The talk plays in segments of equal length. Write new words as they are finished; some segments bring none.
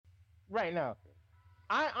right now.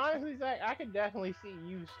 I honestly say I could definitely see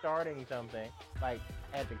you starting something like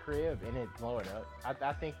at the crib and it blowing up.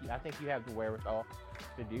 I think you have the wherewithal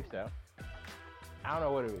to do so. I don't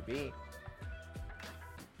know what it would be.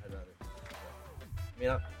 I'd rather. I mean,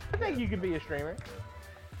 I think you could be a streamer.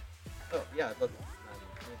 Oh yeah, I'd love to.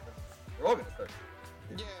 We're all gonna start.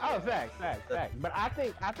 Yeah. Oh, facts. But I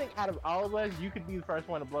think out of all of us, you could be the first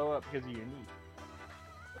one to blow up because of your niche.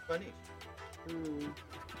 What's my niche?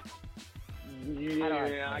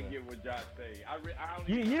 Yeah, I get what Josh say. I don't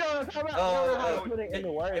You even, know what I'm talking about? I don't know how to put it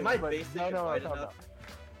into words. Am I but basic don't and know what white I'm talking enough?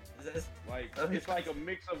 about. Is this like Okay. it's like a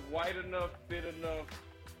mix of white enough, fit enough,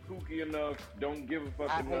 kooky enough, don't give a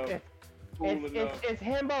fuck enough, cool enough. It's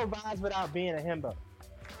himbo vibes without being a himbo.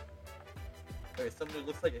 okay? Someone who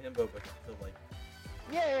looks like a himbo, but still like.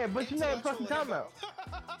 Yeah, but you know what I'm fucking talking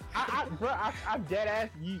about. Bro, I'm dead ass.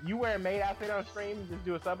 You wear a maid outfit on stream and just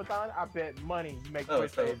do a subathon. I bet money you make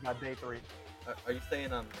Twitch so- days by day 3. Are you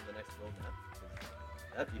saying I'm the next Will Map?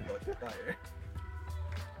 That'd be fucking fire.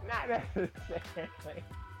 Not necessarily.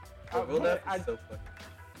 Will Map is so fucking.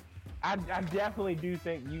 I definitely do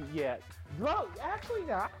think you. Yeah, bro. Actually,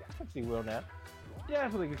 no. I can see Will Neff.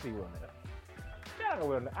 Definitely can see Will Neff. Shout out to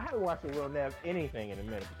Will Neff. I haven't watched a Will Neff anything in a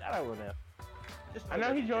minute. But shout out to Will Neff. I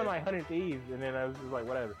know he joined like 100 Thieves, and then I was just like,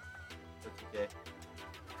 whatever. That's okay.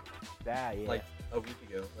 Yeah. Like a week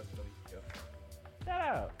ago. Less than a week ago. Shout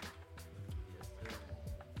out. Yes, sir.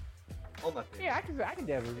 All my favorites. Yeah, I can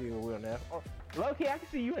definitely see Will Neff. Or, low key, I can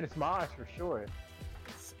see you in a Smosh for sure.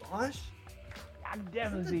 Smosh? I can Isn't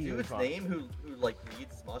definitely the see you in dude's Smosh. name who like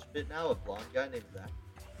leads Smosh Pit now a blonde guy named Zach?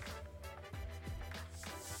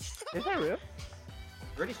 Is that real?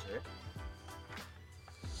 I'm pretty sure.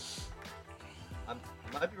 I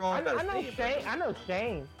might be wrong about I his know name. Shane. I know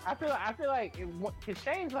Shane. I feel like because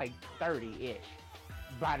Shane's like 30-ish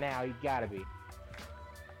by now. He's gotta be.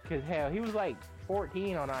 Cause hell, he was like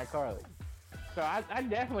 14 on iCarly. So I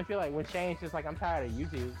definitely feel like when Shane's just like, I'm tired of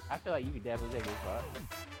YouTube, I feel like you could definitely take his spot.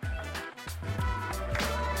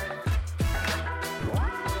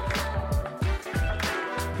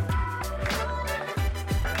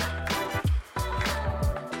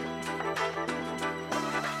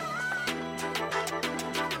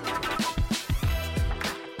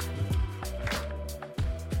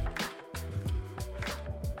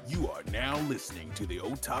 You are now listening to the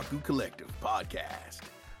Otaku Collective podcast.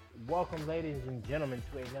 Welcome, ladies and gentlemen,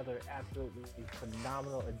 to another absolutely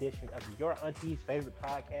phenomenal edition of your auntie's favorite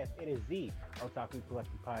podcast. It is the Otaku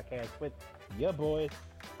Collective podcast with your boys.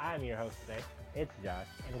 I'm your host today. It's Josh,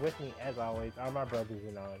 and with me, as always, are my brothers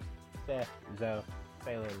in arms, Seth, Zoe,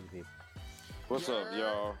 say hello to the people. What's up,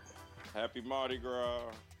 y'all? Happy Mardi Gras.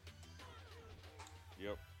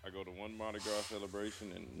 Yep, I go to one Mardi Gras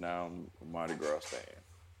celebration, and now I'm a Mardi Gras fan.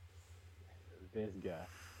 This guy.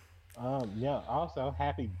 Yeah, also,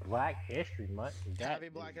 happy Black History Month. Happy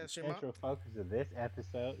Black History Month. Central focus of this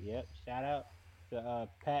episode. Yep, shout out to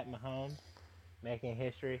Pat Mahomes making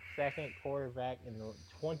history. Second quarterback in the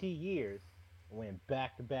 20 years to win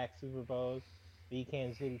back-to-back Super Bowls. Beat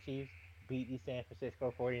Kansas City Chiefs, beat the San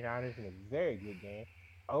Francisco 49ers in a very good game.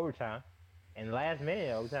 Overtime. And last minute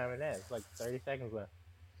overtime in that. It's like 30 seconds left.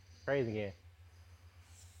 Crazy game.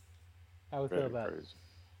 How we feel about it?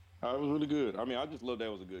 It was really good. I mean, I just love that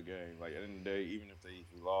it was a good game. Like, at the end of the day, even if they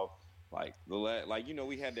lost, like,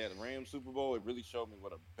 we had that Rams Super Bowl. It really showed me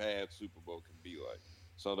what a bad Super Bowl can be like.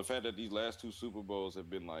 So the fact that these last two Super Bowls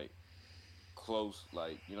have been, like, close,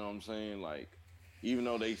 like, you know what I'm saying? Like, even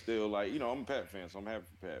though they still, like, you know, I'm a Pat fan, so I'm happy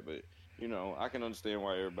for Pat. But, you know, I can understand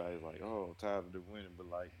why everybody's like, oh, tired of them winning. But,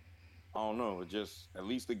 like, I don't know. It just, at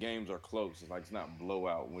least the games are close. It's like, it's not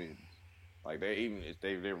blowout wins. Like,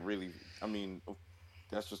 they're really, I mean,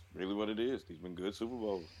 that's just really what it is. These been good Super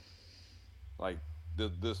Bowls. Like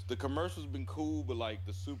the commercials been cool, but like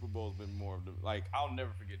the Super Bowl's been more of the like. I'll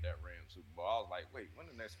never forget that Rams Super Bowl. I was like, wait, when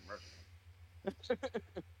the next commercial?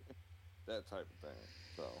 That type of thing.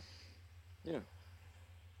 So, yeah,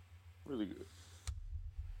 really good.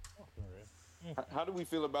 How do we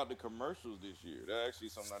feel about the commercials this year? That's actually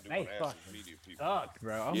something I do want to ask the media people. Sucked,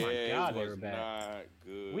 bro. Oh yeah, my god, it they was were bad. not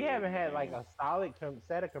good. We haven't had like a solid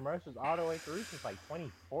set of commercials all the way through since like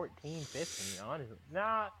 2014, 15, honestly.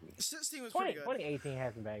 Nah, 16 was pretty good. 2018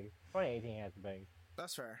 has some bangers. 2018 has some bangers.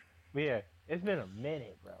 That's fair. But yeah, it's been a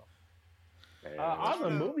minute, bro. Man, All the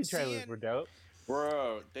no, movie trailers seeing- were dope.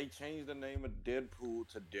 bro, they changed the name of Deadpool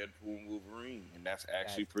to Deadpool and Wolverine, and that's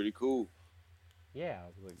actually pretty cool. Yeah, I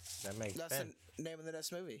was like, that makes That's sense. the name of the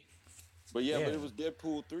next movie. But Yeah. but it was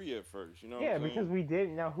Deadpool 3 at first, you know? Yeah, what I'm because saying? we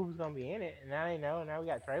didn't know who was gonna be in it, and now they know. And now we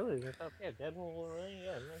got trailers and stuff. Yeah, Deadpool, Wolverine.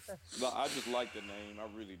 Yeah, it makes sense. But I just like the name.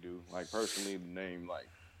 I really do. Like, personally, the name, like,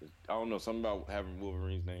 I don't know, something about having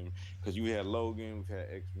Wolverine's name, because you had Logan, we've had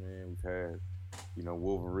X-Men, we've had,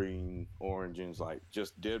 Wolverine origins, like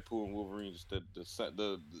just Deadpool and Wolverine. Just the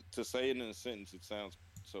to say it in a sentence, it sounds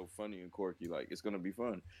so funny and quirky. Like it's gonna be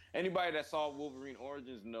fun. Anybody that saw Wolverine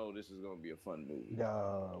origins know this is gonna be a fun movie.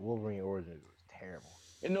 The Wolverine Origins was terrible.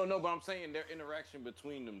 And no, but I'm saying their interaction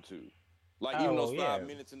between them two. Like even those 5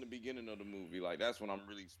 minutes in the beginning of the movie, like that's when I'm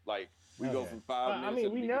really like we go from 5 minutes. I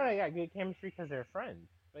mean, we know they got good chemistry because they're friends.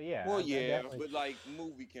 But yeah. Well, but like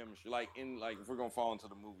movie chemistry, like if we're gonna fall into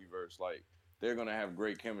the movie verse, like they're gonna have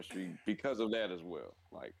great chemistry because of that as well.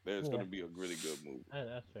 Like there's gonna be a really good movie.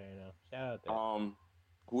 That's fair enough. Shout out there.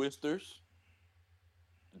 Twisters.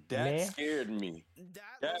 That scared me.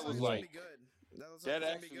 That was like good. That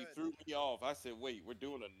actually threw me off. I said, "Wait, we're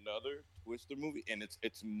doing another Twister movie, and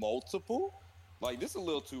it's multiple? Like this is a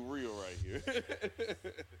little too real right here."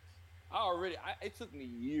 It took me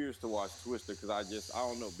years to watch Twister because I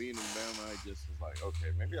don't know, being in Bama, I just was like,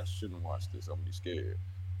 okay, maybe I shouldn't watch this. I'm gonna be scared.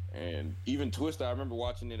 And even Twister, I remember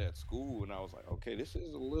watching it at school, and I was like, okay, this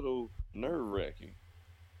is a little nerve wracking.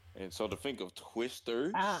 And so to think of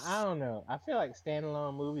Twisters, I don't know. I feel like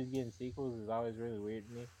standalone movies getting sequels is always really weird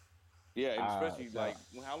to me. Yeah, and especially like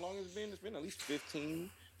how long has it been? It's been at least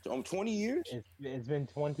 20 years. It's been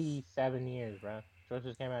 27 years, bro.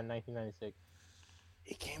 Twisters came out in 1996.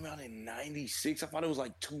 It came out in 96. I thought it was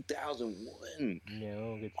like 2001.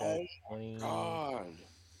 No, good job. Oh, 20. God.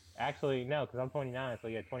 Actually, no, because I'm 29, so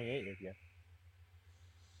yeah, 28 this year.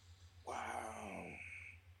 Wow.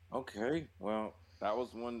 Okay, well, that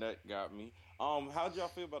was one that got me. How'd y'all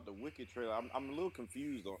feel about the Wicked trailer? I'm a little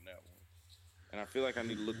confused on that one, and I feel like I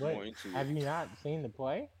need to look more into it. Have you not seen the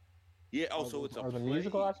play? Yeah. Oh, so it's a or the play?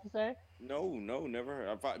 musical, I should say. No, never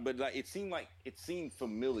heard. But like, it seemed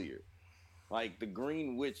familiar. Like the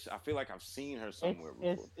Green Witch, I feel like I've seen her somewhere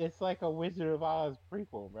before. It's like a Wizard of Oz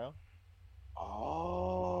prequel, bro.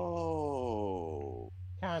 Oh.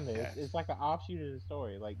 Kinda. Yes. It's like an offshoot of the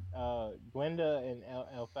story. Like Glenda and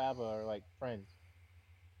Elphaba are like friends.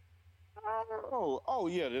 Oh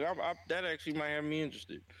yeah. That actually might have me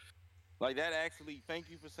interested. Like that actually. Thank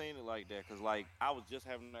you for saying it like that, because like I was just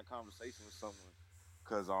having that conversation with someone,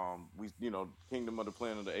 because we Kingdom of the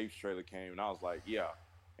Planet of the Apes trailer came, and I was like, yeah.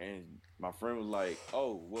 And my friend was like,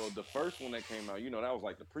 "Oh, well, the first one that came out, that was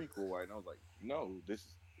like the prequel, right?" And I was like, "No,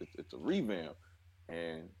 it's a revamp."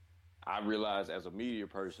 And I realized as a media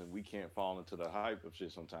person, we can't fall into the hype of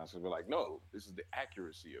shit sometimes, because we're like, "No, this is the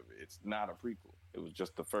accuracy of it. It's not a prequel. It was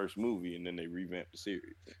just the first movie, and then they revamped the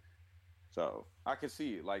series." So I can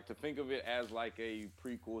see it. Like to think of it as like a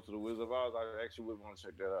prequel to the Wizard of Oz, I actually would want to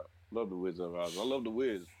check that out. Love the Wizard of Oz. I love the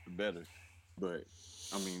Wiz better, but.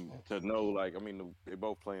 I mean, to know, they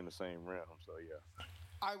both play in the same realm, so yeah.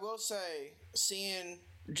 I will say, seeing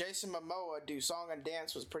Jason Momoa do song and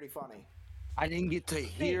dance was pretty funny. I didn't get to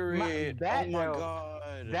hear it. Oh my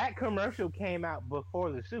God. That commercial came out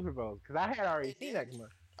before the Super Bowl, because I had already seen that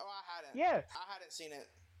commercial. Oh, I hadn't. Yeah. I hadn't seen it.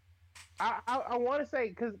 I want to say,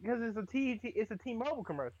 because it's a T-Mobile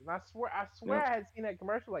commercial. And I swear I had seen that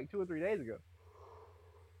commercial like 2 or 3 days ago.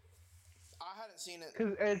 I hadn't seen it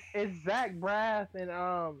because it's Zach Braff and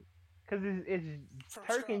because it's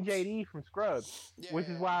Turk and JD from Scrubs, which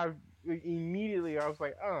is why immediately I was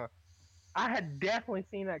like, I had definitely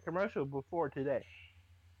seen that commercial before today.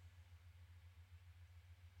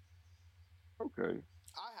 Okay,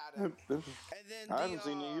 I hadn't, and then I haven't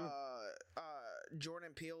seen it either.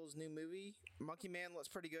 Jordan Peele's new movie, Monkey Man, looks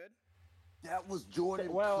pretty good. That was Jordan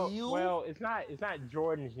Peele? Well, it's not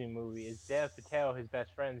Jordan's new movie. It's Dev Patel, his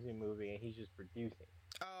best friend's new movie, and he's just producing.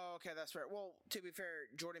 Oh, okay, that's fair. Well, to be fair,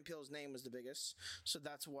 Jordan Peele's name was the biggest, so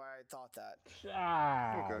that's why I thought that.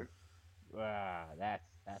 Okay.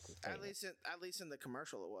 That's a at least in the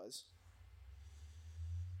commercial it was.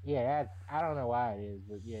 Yeah, I don't know why it is,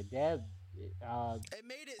 but yeah, Dev. It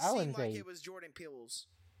made it seem like it was Jordan Peele's.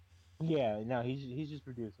 Yeah, no, he's just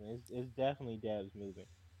producing. It's definitely Dev's movie.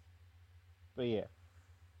 But yeah.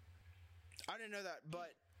 I didn't know that, but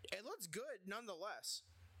it looks good nonetheless.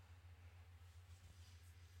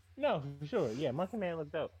 No, for sure. Yeah, Monkey Man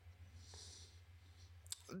looks dope.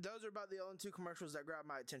 Those are about the only 2 commercials that grabbed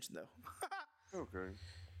my attention, though. Okay.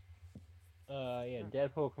 Yeah,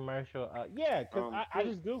 Deadpool commercial. Yeah, because I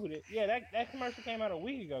just Googled it. Yeah, that commercial came out a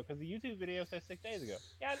week ago, because the YouTube video said 6 days ago.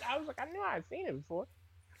 Yeah, I was like, I knew I had seen it before.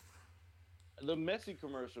 The Messi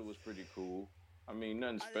commercial was pretty cool. I mean,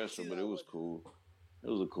 nothing special, but it was cool. It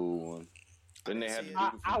was a cool one. Then they had the dude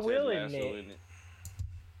from Ted Lasso in it.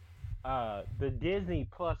 The Disney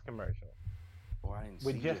Plus commercial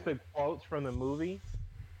with just the quotes from the movie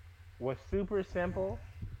was super simple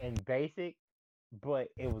and basic, but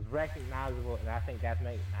it was recognizable, and I think that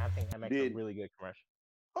makes a Did really good commercial.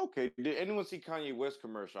 Okay? Did anyone see Kanye West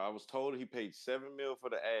commercial? I was told he paid $7 million for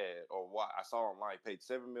the ad, or what I saw online, he paid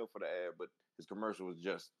 $7 million for the ad, but his commercial was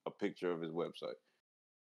just a picture of his website.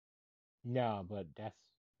 No, but that's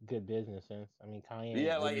good business sense. I mean, Kanye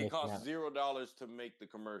Yeah, ain't like it missing cost out. $0 to make the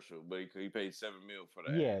commercial, but he paid $7 million for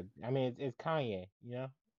the Yeah, ad. I mean it's Kanye,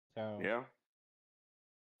 So Yeah,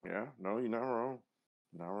 yeah. No, you're not wrong.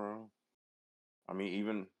 Not wrong. I mean,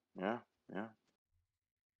 even yeah, yeah.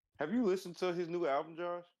 Have you listened to his new album,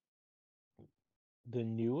 Josh? the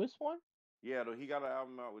newest one? Yeah, though he got an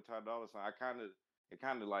album out with Ty Dolla $ign. It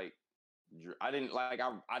kind of like, I didn't like,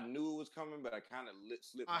 I knew it was coming, but I kind of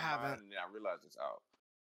slipped I my haven't. mind, and then I realized it's out.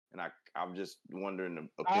 And I'm just wondering the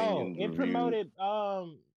Oh, opinions, it reviews. promoted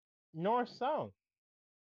North Song.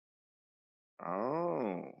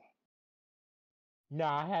 Oh, No,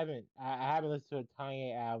 I haven't. I haven't listened to a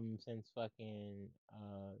Kanye album since fucking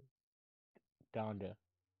Donda.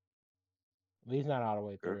 At least not all the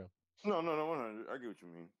way okay. through. No, 100. I get what you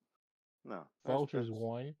mean. No, Vultures that's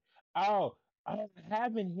one. Oh, I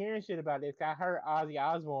have been hearing shit about this. I heard Ozzy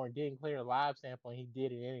Osbourne didn't clear a live sample, and he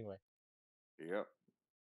did it anyway. yep.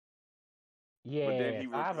 But then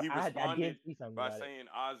Yeah, so he I did responded see something by about it. saying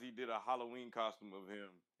Ozzy did a Halloween costume of him,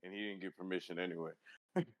 and he didn't get permission anyway.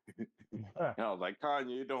 And I was like,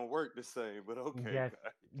 Kanye, it don't work the same, but okay, Yes,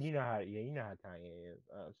 guys. you know how Kanye is.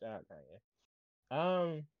 Shout out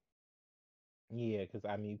Kanye. Yeah, because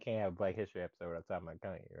I mean you can't have a Black History episode without talking about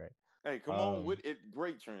Kanye, right? Hey, come on with it.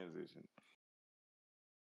 Great transition.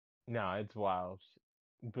 No, it's wild.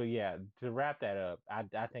 But yeah, to wrap that up, I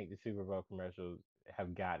think the Super Bowl commercials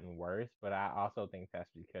have gotten worse, but I also think that's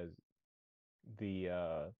because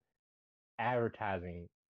the advertising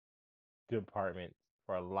departments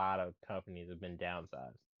for a lot of companies have been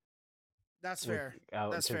downsized, That's which fair.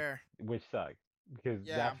 That's fair. which sucks because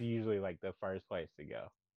Yeah. that's usually like the first place to go.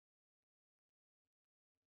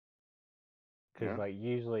 Because Yeah. like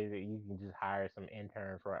usually you can just hire some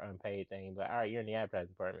intern for an unpaid thing, but all right, you're in the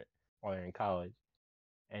advertising department while you're in college,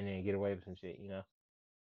 and then get away with some shit, That's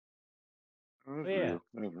But yeah.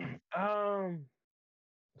 real. That's real.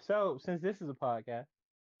 So since this is a podcast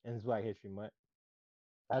and it's Black History Month,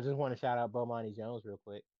 I just want to shout out Bomani Jones real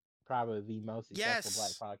quick. Probably the most successful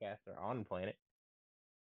Yes. black podcaster on the planet.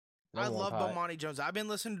 I Number one love pod. Bomani Jones. I've been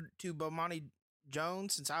listening to Bomani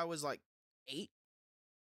Jones since I was like 8.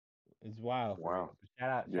 It's wild for Wow. real. Shout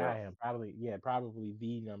out Yeah. him. Probably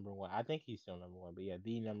the number one. I think he's still number one, but yeah,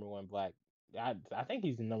 the number one black. I think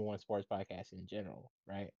he's the number one sports podcast in general,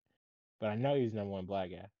 right? But I know he's the number one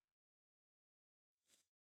black guy.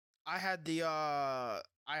 I had a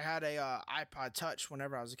iPod Touch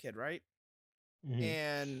whenever I was a kid, right? Mm-hmm.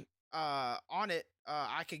 And on it,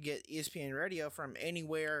 I could get ESPN radio from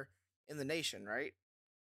anywhere in the nation, right?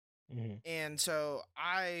 Mm-hmm. And so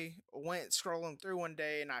I went scrolling through one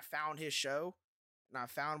day and I found his show and I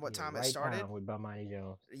found what time it started. Time with Bomani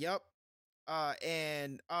Jones. Yep.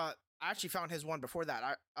 And I actually found his one before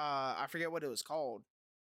that. I forget what it was called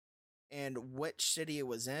and which city it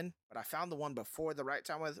was in, but I found the one before the right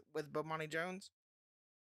time with Bomani Jones.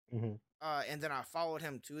 Mm-hmm. And then I followed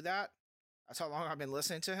him to that. That's how long I've been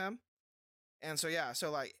listening to him. And so yeah,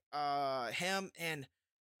 so like him and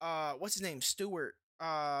what's his name? Stewart.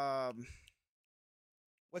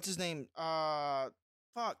 What's his name?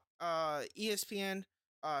 ESPN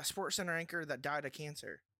Sports Center anchor that died of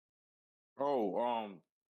cancer. Oh,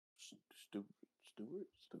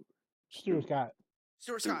 Stuart Scott.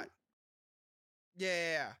 Stuart Scott.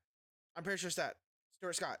 Yeah. I'm pretty sure it's that.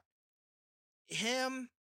 Stuart Scott. Him.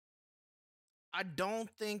 I don't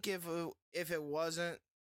think if it wasn't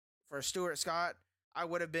for Stuart Scott, I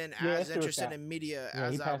would have been as interested in media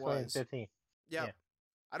as I was. 15. Yep. Yeah.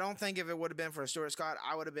 I don't think if it would have been for Stuart Scott,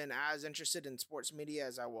 I would have been as interested in sports media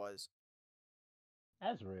as I was.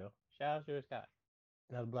 That's real. Shout out Stuart Scott.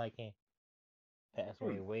 Another black king. Passed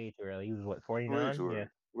away way too early. He was what, 49?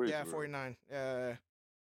 Yeah, 49. Okay.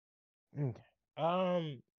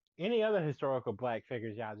 Any other historical black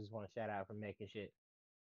figures y'all just want to shout out for making shit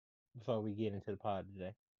before we get into the pod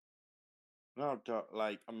today? No,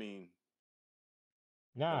 I mean.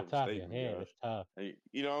 Nah, tough. Yeah, it's tough. Hey,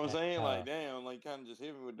 you know what I'm saying? Tough. Like, damn, like, kind of just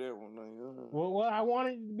hit me with that one. Like, Well, I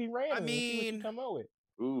wanted it to be random. I mean, come up with.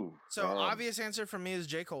 Ooh. So obvious answer for me is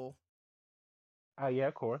J. Cole. Oh yeah,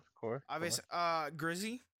 of course. Obvious.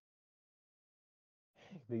 Grizzy.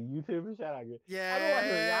 The YouTuber, shout out Grizzy.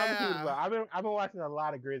 Yeah. I've been watching a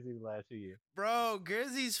lot of Grizzly the last 2 years. Bro,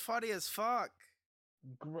 Grizzy's funny as fuck.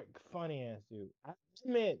 Great, funny ass dude. I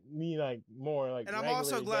meant me like more like. And I'm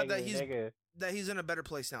also glad that he's in a better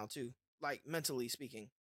place now too, like mentally speaking.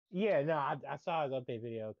 Yeah, no, I saw his update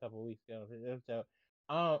video a couple weeks ago. So,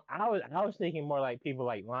 I was thinking more like people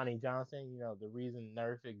like Lonnie Johnson. You know, the reason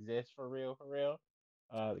Nerf exists for real, for real.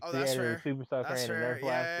 The Oh, that's creator of the fair. Super Soaker That's and the fair. Nerf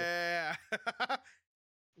Blaster. Yeah.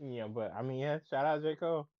 Yeah, but I mean, yeah, shout out J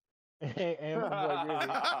Cole and my boy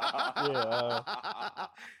Grizzly. Yeah,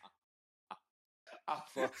 I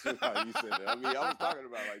fucks with how you said that. I mean, I was talking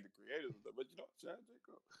about like the creators and stuff, but shout out J.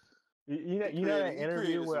 Cole. you know that He interview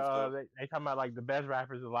created where some stuff. they talking about like the best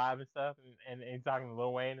rappers alive and stuff, and talking to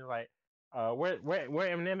Lil Wayne is like, where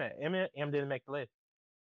Eminem at? Eminem didn't make the list.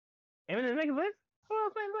 Eminem didn't make the list. Who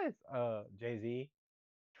else made the list? Jay-Z,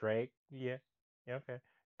 Drake, yeah, okay,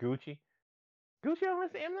 Gucci, Gucci on the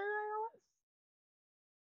list. Eminem on the list.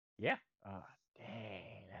 Yeah. Uh,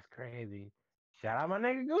 Dang, that's crazy. Shout out my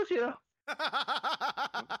nigga Gucci though.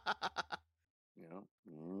 Yeah.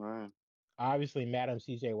 Right. Obviously, Madam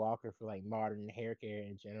CJ Walker for like modern hair care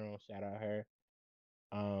in general. Shout out her.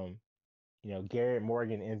 Um, Garrett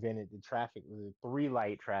Morgan invented the traffic with a 3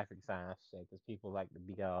 light traffic sign because people like to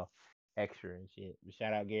be all extra and shit. But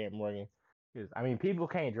shout out Garrett Morgan because I mean people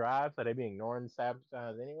can't drive, so they be ignoring the stop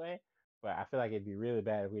signs anyway. But I feel like it'd be really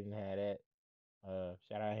bad if we didn't have that.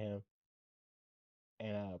 Shout out him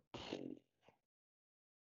and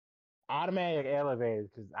automatic elevators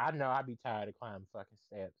because I know I'd be tired of climbing fucking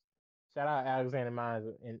steps. Shout out Alexander Miles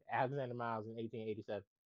in 1887.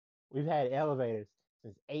 We've had elevators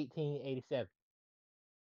since 1887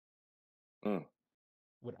 Mm.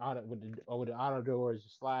 with the auto doors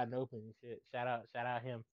sliding open and shit. Shout out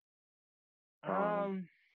him. Um, Um,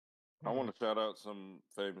 I want to shout out some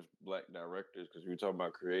famous black directors because we were talking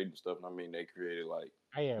about creating stuff. And I mean, they created like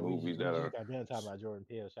oh yeah, movies we that just are, got done talking about Jordan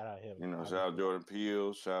Peele. Shout out him. shout out Jordan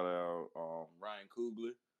Peele, shout out Ryan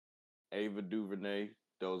Coogler, Ava DuVernay.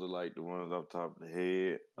 Those are like the ones off the top of the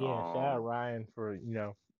head. Yeah, shout out Ryan for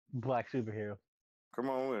black superhero. Come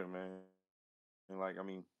on with it, man. And like, I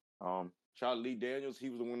mean, shout out Lee Daniels. He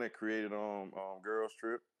was the one that created Girls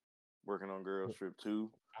Trip, working on Girls Trip 2.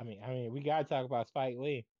 I mean, we gotta talk about Spike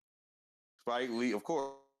Lee. Spike Lee, of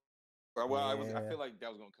course. Well, I Yeah. feel like that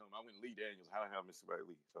was gonna come. I went Lee Daniels. How the hell miss Spike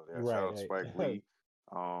Lee? So yeah, Right, shout out right. Spike Lee.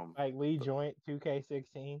 Spike Lee joint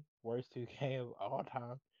 2K16, worst 2K of all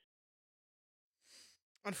time.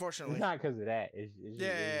 Unfortunately, It's not because of that. It's just, yeah,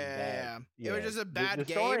 it was bad. it was just a bad the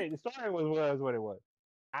game. The story was what it was.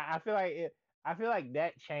 I feel like I feel like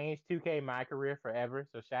that changed 2K my career forever.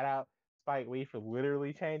 So shout out Spike Lee for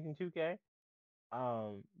literally changing 2K.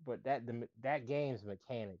 But that game's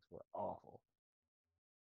mechanics were awful.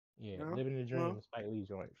 Yeah, living the dream with Spike Lee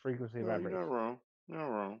joint. Frequency You're vibration. not wrong. You're not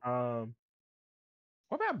wrong.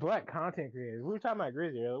 What about black content creators? We were talking about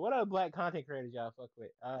Grizzly earlier. What other black content creators y'all fuck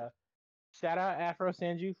with? Shout out Afro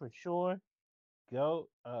Senju for sure. Goat,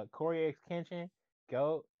 Corey X Kenshin,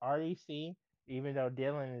 Goat, RDC. Even though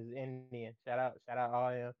Dylan is Indian, shout out all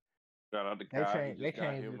them. Shout out to Kai. They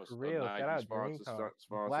changed it for real. Shout out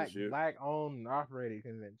DreamCon, black owned and operated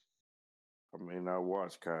convention. I may not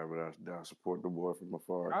watch Kai, but I support the boy from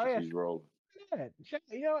afar. Oh yeah, he's rolling. Yeah.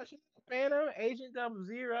 You know what? Shout out Phantom, Agent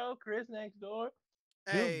 00, Chris Next Door,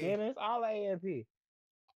 Duke Dennis, all AMP.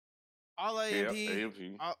 All AMP.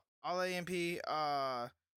 AMP. All AMP.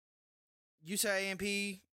 You say AMP,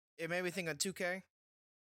 it made me think of 2K.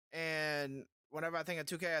 And whenever I think of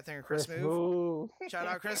 2K, I think of Chris Move. Shout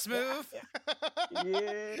out Chris Move.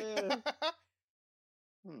 Yeah.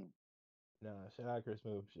 No, shout out Chris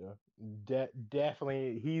Move. Sure.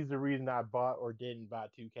 Definitely, he's the reason I bought or didn't buy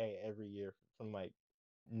 2K every year from like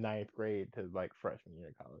 9th grade to like freshman year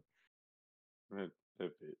of college.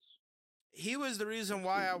 That fits. He was the reason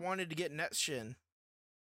why I wanted to get NetShin.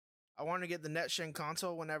 I wanted to get the NetShin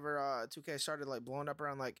console whenever 2K started like blowing up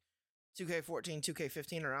around like 2K14,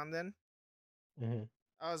 2K15 around then. Mm-hmm.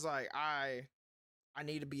 I was like, I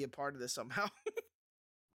need to be a part of this somehow.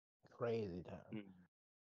 Crazy time. Mm-hmm.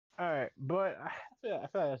 All right, but I feel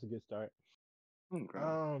like that's a good start. Okay.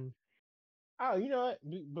 Oh, you know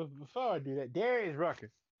what? Before I do that, Darius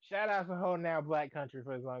Rucker. Shout out for holding out Black Country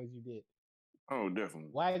for as long as you did. Oh,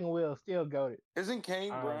 definitely. Wagon Wheel still goated. Isn't Kane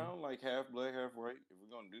Brown like half black, half white? If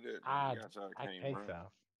we're gonna do that, I think Brown.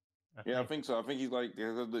 So. I think so. I think he's like,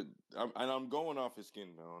 and I'm going off his skin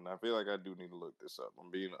tone. I feel like I do need to look this up.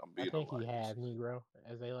 I'm being. I think he half Negro,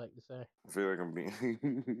 as they like to say. I feel like I'm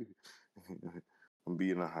being. I'm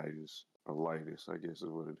being a hiatus, a lightest, I guess is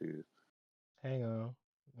what it is. Hang on,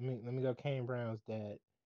 let me go. Kane Brown's dad.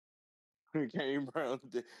 Kane Brown's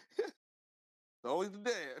dad. Always the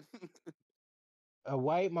dad. A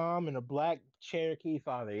white mom and a black Cherokee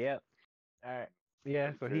father. Yep. All right.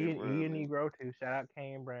 Yeah. So he a Negro too. Shout out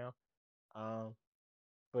Kane Brown.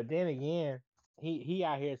 But then again, he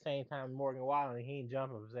out here at the same time Morgan Wallen, and he ain't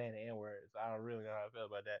jumping for saying the N word. So I don't really know how I feel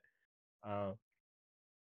about that.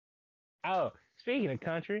 Oh, speaking of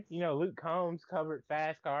country, Luke Combs covered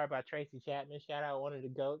 "Fast Car" by Tracy Chapman. Shout out one of the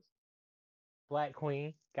goats, Black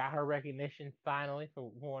Queen, got her recognition finally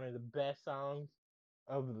for one of the best songs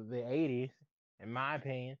of the '80s, in my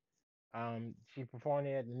opinion. She performed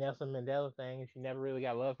it at the Nelson Mandela thing, and she never really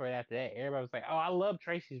got love for it after that. Everybody was like, "Oh, I love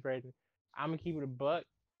Tracy's version." I'm gonna keep it a buck.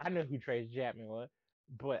 I know who Tracy Chapman was,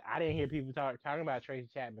 but I didn't hear people talking about Tracy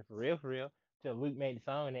Chapman for real, till Luke made the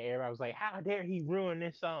song, and then everybody was like, "How dare he ruin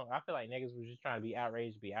this song?" I feel like niggas was just trying to be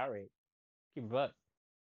outraged to be outraged. Keep it a buck.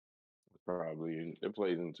 Probably it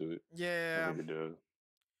plays into it. I Yeah. think it does.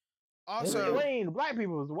 Also, it ain't the black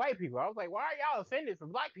people, it was the white people. I was like, why are y'all offended for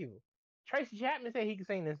black people? Tracy Chapman said he could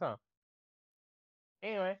sing this song.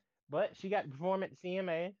 Anyway, but she got to perform at the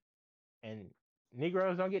CMA, and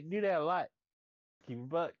Negroes don't get to do that a lot. Keep it a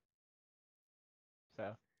buck.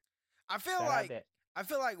 So I feel shout out that. I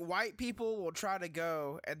feel like white people will try to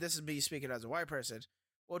go, and this is me speaking as a white person,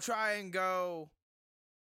 will try and go,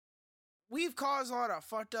 we've caused a lot of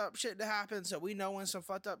fucked up shit to happen, so we know when some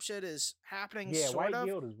fucked up shit is happening, Yeah, sort white of.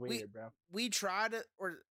 guilt is weird, bro. We try to,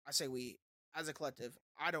 or I say we, as a collective,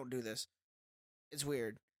 I don't do this. It's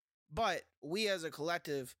weird. But we as a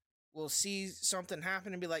collective will see something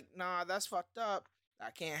happen and be like, nah, that's fucked up.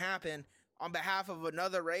 That can't happen on behalf of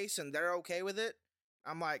another race, and they're okay with it.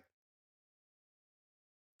 I'm like,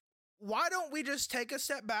 why don't we just take a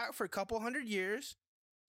step back for a couple hundred years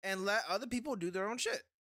and let other people do their own shit?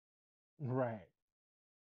 Right.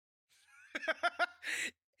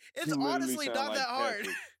 It's You literally honestly sound not like that hard.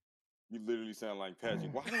 Patrick. You literally sound like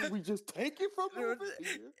Patrick. Why don't we just take it from over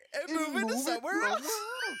here And move it to somewhere else?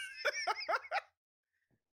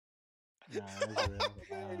 Nah, that's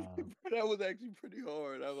real. That was actually pretty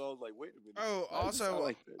hard. I was like, wait a minute. Oh, Why does it sound also,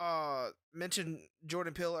 like that? mentioned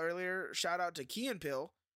Jordan Peele earlier. Shout out to Key and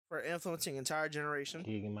Peele for influencing entire generation.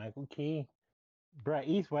 Keegan Michael Key. Bruh,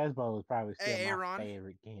 East West Bowl is probably still Hey, my Aaron.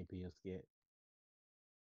 favorite Key Peele skit.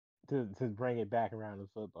 To bring it back around to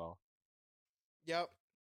football. Yep.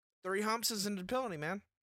 3 humps is into the penalty, man.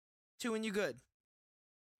 2 and you good.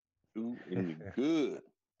 2 and you good.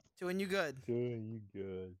 2 and you good. You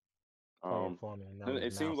good. Play it for me. I know It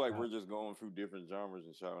his seems mouth like stop. we're just going through different genres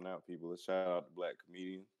and shouting out people. Let's shout out to black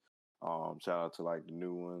comedians. Shout out to like the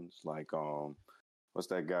new ones, like what's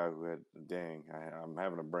that guy who had? Dang, I'm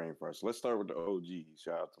having a brain fart. So let's start with the OG.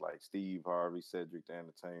 Shout out to like Steve Harvey, Cedric the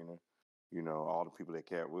Entertainer. You know, all the people that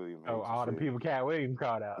Cat Williams hates. Oh, all the people Cat Williams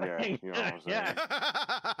called out. Yeah, you know what I'm saying.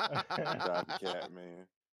 Yeah. Shout out to Cat, man.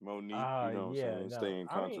 Monique, you know what I'm saying? No. Staying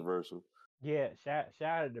controversial. Yeah, shout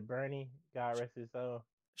out to Bernie. God rest his soul.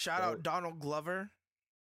 Shout out Donald Glover.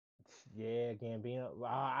 Yeah, Gambino.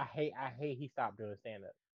 I hate he stopped doing stand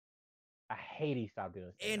up. I hate he stopped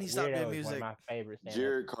doing stand up. And he stopped doing Weirdo is music. one of my favorite stand-ups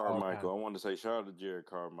Jared of all Carmichael. time. I wanted to say shout out to Jared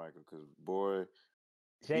Carmichael because boy,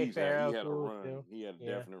 Jay he Farrell had a cool run. too. He had a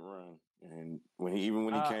Yeah. definite run. And when he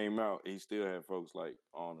came out, he still had folks like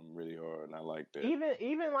on him really hard, and I like that.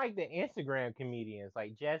 Even like the Instagram comedians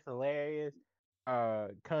like Jess Hilarious,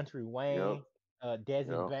 Country Wayne,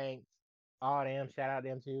 Desi Banks, all them. Shout out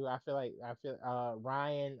them too. I feel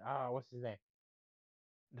Ryan. What's his name?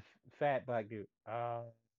 The fat black dude.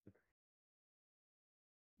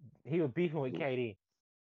 He was beefing with KD,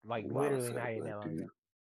 like literally not even that long ago.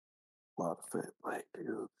 A lot of fat black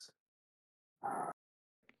dudes.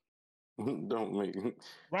 Don't make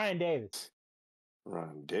Ryan Davis.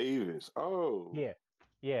 Ryan Davis. Oh. Yeah.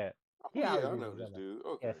 Oh, He yeah, always I beefing know with this somebody. dude.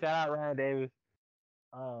 Okay. Yeah, shout out Ryan Davis.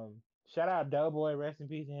 Shout out Doughboy, rest in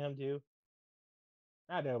peace to him too.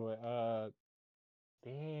 Not Doughboy.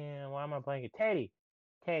 Damn, why am I blanking? Teddy.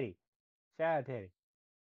 Shout out Teddy.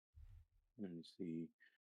 Let me see.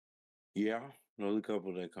 Yeah, another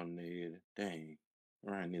couple that come to the head. Dang,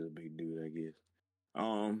 Ryan is a big dude, I guess.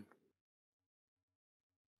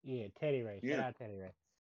 Yeah, Teddy Ray. Shout out Teddy Ray.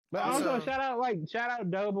 But Also- also shout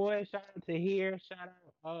out Doughboy. Shout out to here. Shout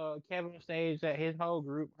out Kevin on stage. That his whole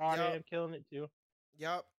group, all them killing it too.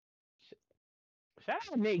 Yup. Shout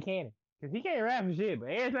out to Nick Cannon because he can't rap for shit, but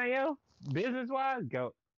everything else, business wise,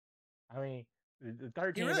 go. I mean, the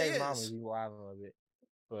 13 really Days is. Mama be wild a little bit,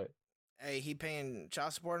 but Hey, he paying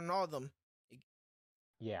child support on all of them.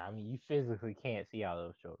 yeah, I mean, you physically can't see all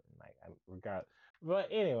those children, like regardless. But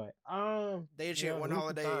anyway, They just get one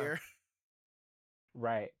holiday a year.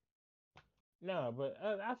 Right. No, but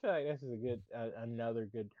I feel like this is a good another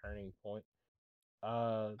good turning point.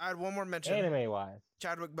 I had one more mention. Anime wise,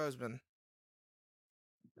 Chadwick Boseman.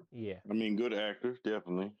 yeah. I mean, good actor,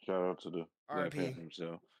 definitely. Shout out to the Black R.I.P. Panther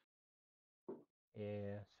himself.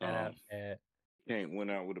 Yeah, shout out Chad. Kent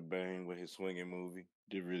went out with a bang with his swinging movie.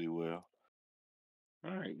 Did really well.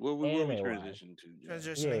 All right. Well, what we Anime wise, transition to, Josh?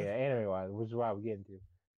 Transitioning. anime wise, which is why we're getting to.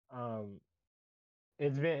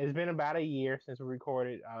 It's been about a year since we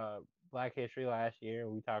recorded Black History last year.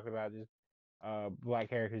 We talked about just black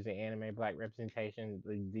characters in anime, black representation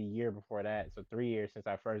the year before that. So 3 years since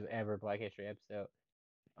our first ever Black History episode.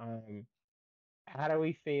 Um, how do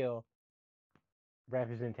we feel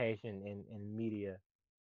representation in media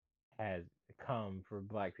has come for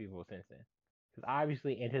black people since then? Because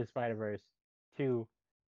obviously Into the Spider Verse 2,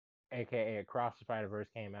 aka Across the Spider Verse,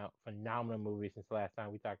 came out. Phenomenal movie since the last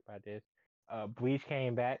time we talked about this. Bleach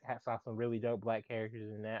came back. Saw some really dope black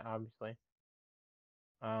characters in that. Obviously,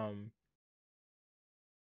 um,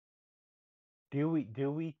 do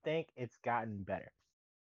we think it's gotten better?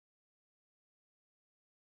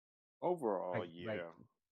 Overall, Like yeah.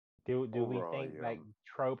 do we Overall, think yeah. like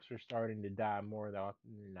tropes are starting to die more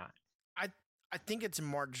often than not? I I think it's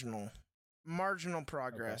marginal Okay.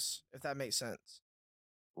 progress, if that makes sense.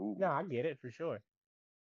 Ooh, No, I get it for sure.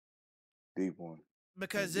 deep one.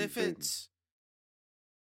 Because Deep if baby. it's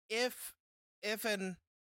if if an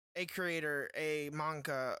a creator, a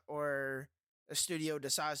manga, or a studio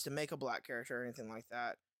decides to make a black character or anything like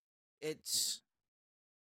that, it's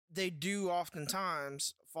they do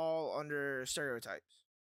oftentimes fall under stereotypes.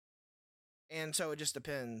 And so it just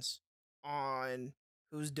depends on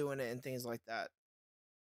who's doing it and things like that.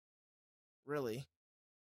 Really.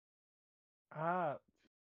 Uh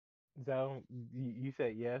so you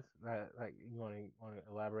said yes. Like you want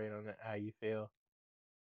to elaborate on that? How you feel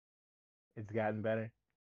it's gotten better?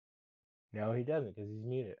 No, he doesn't because he's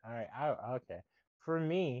muted. All right. Okay. For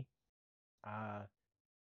me, uh,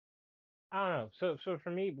 I don't know. So for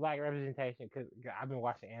me, black representation, because I've been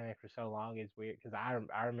watching anime for so long, it's weird because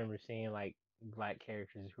I remember seeing like black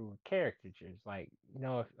characters who were caricatures, like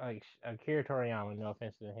no, like Akira Toriyama. No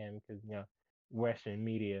offense to him, because Western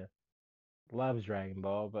media loves Dragon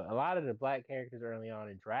Ball, but a lot of the black characters early on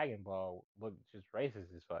in Dragon Ball looked just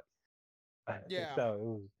racist as fuck. Yeah.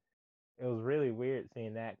 So it was really weird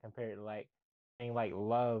seeing that compared to like seeing like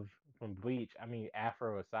Love from Bleach. I mean,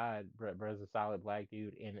 Afro aside, Brother's a solid black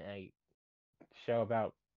dude in a show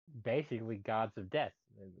about basically gods of death,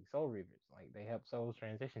 and soul reavers. Like they help souls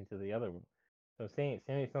transition to the other one. So seeing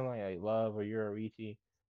something like Love or Yoriichi,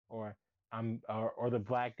 or or the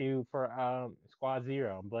black dude for Squad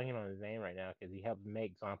Zero. I'm blanking on his name right now because he helped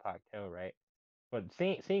make Zanpakuto, right? But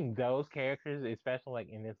seeing those characters, especially like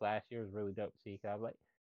in this last year, was really dope to see. Cause I was like,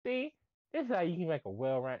 see, this is how you can make a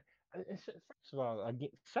well-rounded. First of all, again,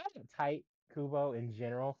 shout out tight Kubo in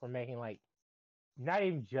general for making like not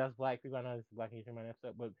even just black people. I know this is Black History Month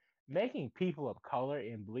episode, but making people of color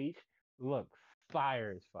in Bleach look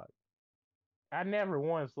fire as fuck. I never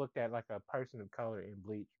once looked at like a person of color in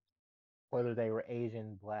Bleach, whether they were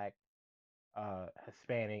Asian, black,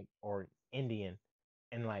 Hispanic, or Indian,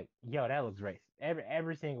 and like, yo, that looks racist.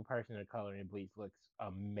 Every single person of color in Bleach looks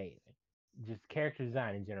amazing. Just character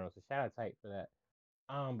design in general. So shout out tight for that.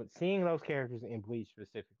 But seeing those characters in Bleach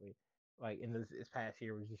specifically, like in this past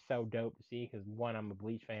year, was just so dope to see. Because one, I'm a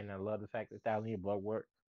Bleach fan, and I love the fact that Thousand Year Blood Work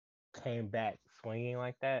came back swinging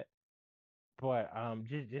like that. But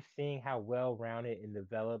just seeing how well rounded and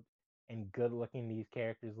developed and good looking these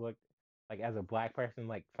characters looked, like as a black person,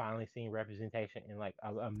 like finally seeing representation in like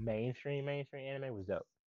a mainstream anime was dope.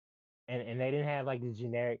 And they didn't have like the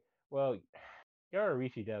generic. Well,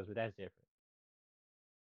 Yororichi does, but that's different.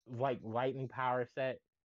 Like lightning power set.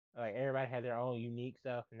 Like everybody had their own unique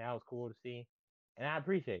stuff, and that was cool to see. And I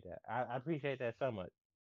appreciate that. I appreciate that so much.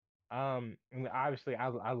 And obviously, I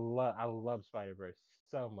love Spider Verse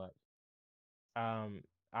so much. Um,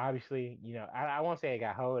 obviously, I won't say it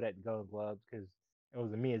got hold at the Golden Globes because it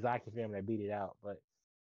was the Miyazaki film that beat it out, but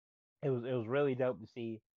it was really dope to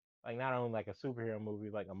see, like not only like a superhero movie,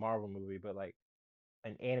 like a Marvel movie, but like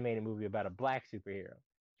an animated movie about a black superhero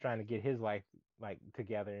trying to get his life like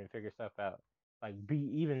together and figure stuff out. Like be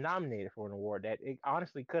even nominated for an award that it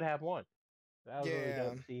honestly could have won. That was really Yeah.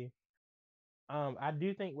 dope to see. I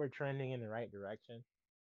do think we're trending in the right direction,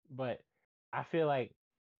 but I feel like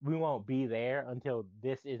we won't be there until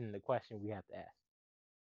this isn't the question we have to ask.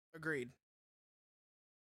 Agreed.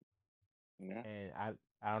 Yeah. And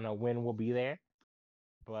I don't know when we'll be there,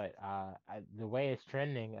 but the way it's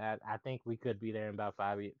trending, I think we could be there in about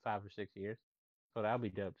 5 or 6 years. So that'll be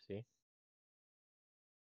dope to see.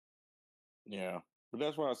 Yeah. But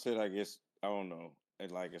that's why I said, I guess, I don't know.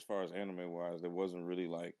 And like, as far as anime wise, there wasn't really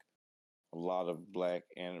like a lot of black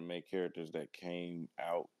anime characters that came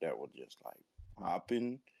out that were just like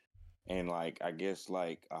popping. And like, I guess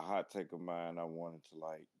like a hot take of mine I wanted to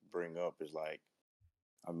like bring up is like,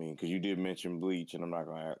 I mean, because you did mention Bleach, and I'm not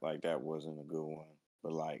gonna act like that wasn't a good one.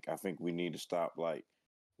 But like, I think we need to stop like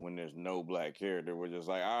when there's no black character. We're just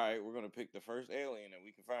like, all right, we're gonna pick the first alien that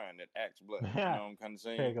we can find that acts black. You know what I'm kind of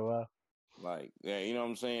saying? Piccolo. Like, yeah, you know what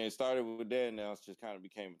I'm saying? It started with that, and now it's just kind of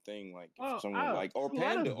became a thing. Like, if Oh, someone like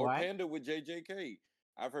Suleta's black. Panda with JJK.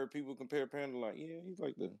 I've heard people compare Panda like, yeah, he's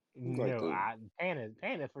like the No,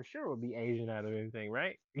 Panda for sure would be Asian out of anything,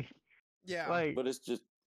 right? Yeah. Like, but it's just,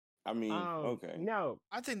 I mean, okay. No.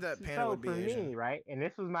 I think that Panda So would be for Asian. me, right, and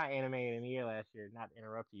this was my anime of the year last year. Not to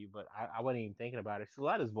interrupt you, but I wasn't even thinking about it.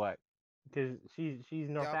 Suleta's black because she's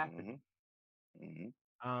North Yep. African.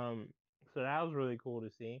 Mm-hmm. So that was really cool to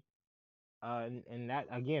see. And that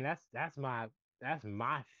again, that's my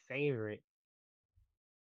favorite.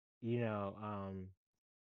 You know,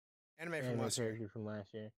 Anime from anime last year. character from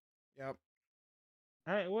last year. Yep.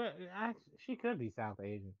 Well, she could be South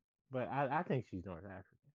Asian, but I think she's North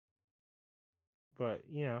African. But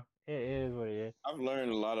you know, it is what it is. I've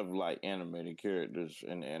learned a lot of like animated characters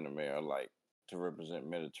in anime are like to represent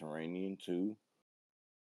Mediterranean too.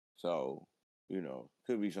 So, you know,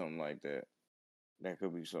 could be something like that. That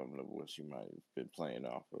could be something of what she might have been playing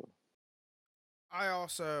off of. I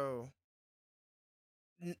also,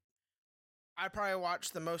 I probably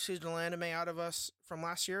watched the most seasonal anime out of us from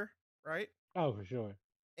last year, right? Oh, for sure.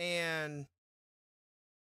 And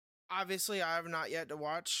obviously, I have not yet to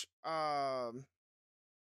watch. The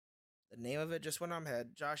name of it just went on my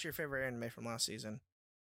head. Josh, your favorite anime from last season?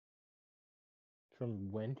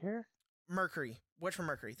 From winter? Mercury. Witch from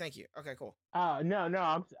Mercury. Thank you. Okay, cool. No. I'm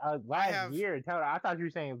last year. I thought you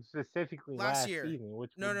were saying specifically last year. Season.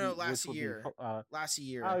 Which last year. Last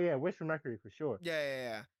year. Oh yeah, Wish from Mercury for sure.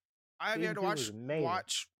 Yeah. I have yet to watch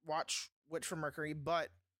Witch from Mercury, but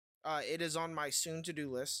it is on my soon to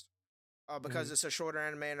do list because it's a shorter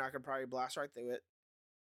anime and I could probably blast right through it.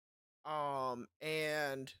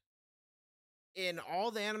 And in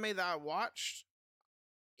all the anime that I watched,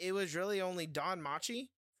 it was really only Don Machi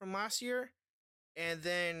from last year, and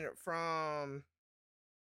then from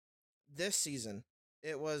this season,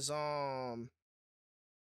 it was where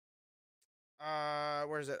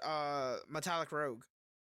is it? Metallic Rogue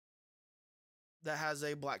that has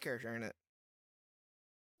a black character in it.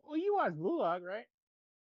 Well, you watched Blue Lock, right?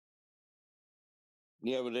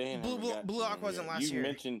 Yeah, but they Blue Lock wasn't last year. You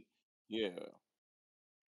mentioned, yeah.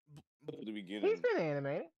 At the beginning, he's been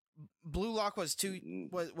animated. Blue Lock was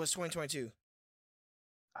 2022.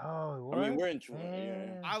 Oh, what? I mean, we're in.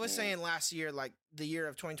 Yeah. I was saying last year, like the year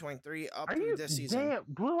of 2023 up through this season. Damn,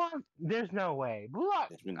 Blue Lock. There's no way. Blue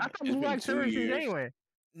Lock. I thought Blue Lock 2 years anyway.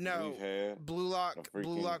 No, Blue Lock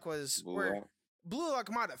was where Blue Lock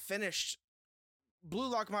might have finished. Blue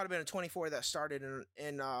Lock might have been a 24 that started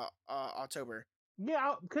in October.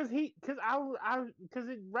 Yeah, because it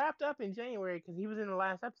wrapped up in January because he was in the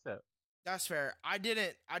last episode. That's fair. I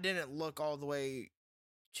didn't look all the way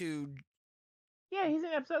to. Yeah, he's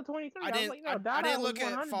in episode 23. I didn't look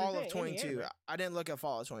at fall of 22. I didn't look at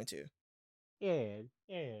fall of 22. Yeah.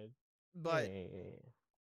 But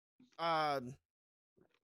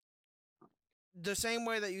the same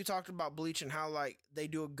way that you talked about Bleach and how like they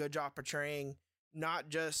do a good job portraying not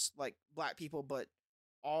just like black people but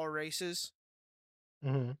all races.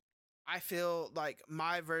 Mm-hmm. I feel like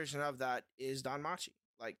my version of that is Don Machi.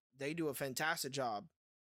 Like they do a fantastic job.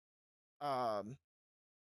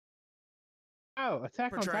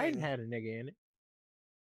 Attack on Titan had a nigga in it.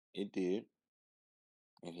 It did.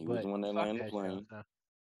 And he was the one that landed the plane.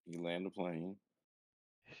 He landed the plane.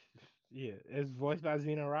 Yeah, it's voiced by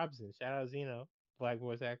Zeno Robinson. Shout out Zeno, black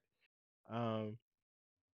voice actor. I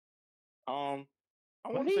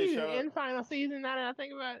want to say shout out in final season. Now that I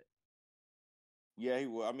think about it. Yeah, he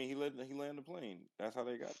was. I mean, he landed the plane. That's how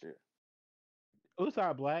they got there.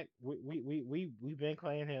 Usopp Black. We've been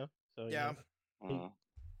playing him. So yeah, he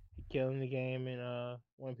killing the game in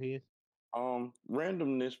One Piece.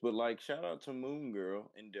 Randomness, but like shout out to Moon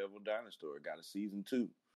Girl and Devil Dinosaur. Got a season 2.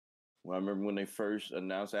 Well, I remember when they first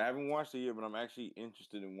announced it. I haven't watched it yet, but I'm actually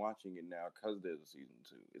interested in watching it now because there's a season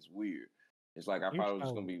 2. It's weird. It's like I thought it was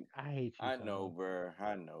just gonna be. I hate you. I know, bro.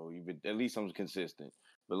 I know. At least I'm consistent.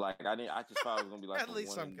 But like I just thought it was gonna be like at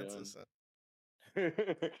least I'm consistent.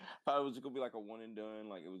 Thought it was gonna be like a one and done.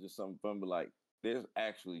 Like it was just something fun. But like, there's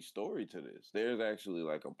actually story to this. There's actually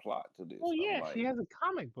like a plot to this. Well, yeah, she has a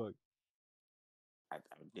comic book. I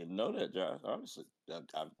didn't know that, Josh. Honestly, I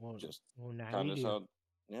just kind of saw.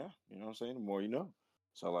 Yeah, you know what I'm saying. The more you know.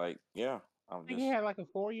 So like, yeah, I think he had like a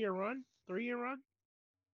 4-year run, 3-year run.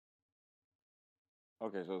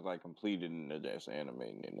 Okay, so it's like completed and they're just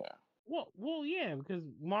animating it now. Well, yeah, because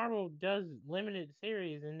Marvel does limited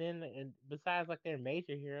series, and then besides like their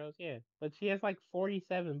major heroes, yeah. But she has like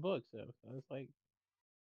 47 books, though, so it's like,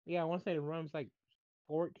 yeah, I want to say the run's like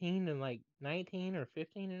 14 and like 19 or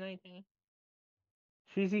 15 and 19.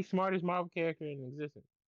 She's the smartest Marvel character in existence.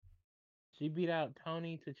 She beat out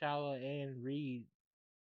Tony, T'Challa, and Reed,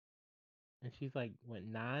 and she's like what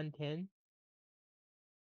 9, 10?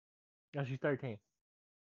 No, she's 13.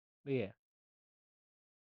 But yeah,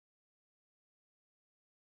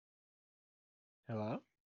 hello,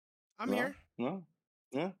 I'm No, here. no,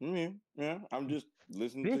 yeah, yeah. I'm just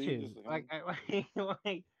listening to you. bitches. Just Like,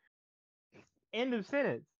 like end of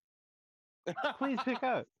sentence. Please pick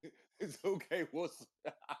up. it's okay. What's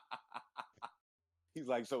he's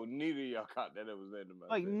like? So neither of y'all caught that it was end of my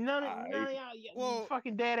Like sentence. none of y'all Well,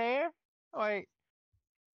 fucking dead air. Like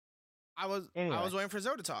I anyway, was waiting for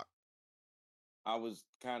Zoe to talk. I was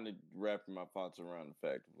kind of wrapping my thoughts around the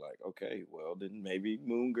fact of like, okay, well then maybe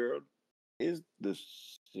Moon Girl is the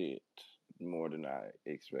shit more than I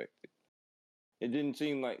expected. It didn't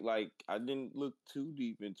seem like I didn't look too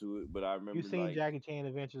deep into it, but I you remember seen like Jackie Chan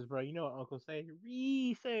Adventures, bro? You know what Uncle say?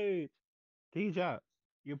 Research. Do your job.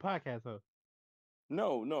 Your podcast host.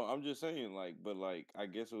 no, I'm just saying like, but like I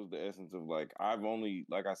guess it was the essence of like I've only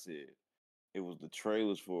like I said, it was the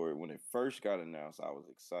trailers for it when it first got announced. I was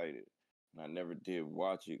excited, and I never did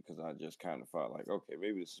watch it because I just kind of felt like, okay,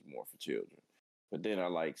 maybe this is more for children. But then I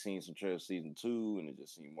like seen some trailers season 2, and it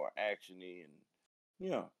just seemed more actiony, and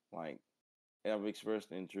yeah, like I've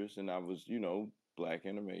expressed interest, and I was black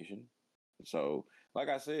animation. So like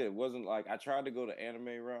I said, it wasn't like I tried to go the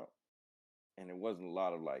anime route, and it wasn't a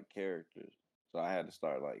lot of like characters. So I had to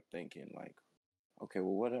start like thinking like, okay,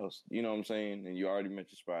 well, what else? You know what I'm saying? And you already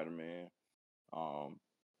mentioned Spider-Man. Um,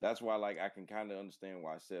 that's why like I can kind of understand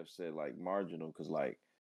why Seth said like marginal, because like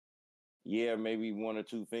yeah, maybe one or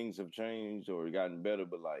two things have changed or gotten better,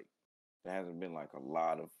 but like there hasn't been like a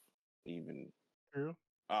lot of even True.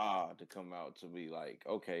 to come out to be like,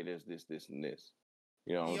 okay, there's this, and this.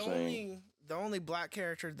 You know what The I'm saying? only black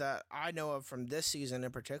character that I know of from this season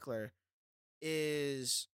in particular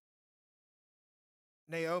is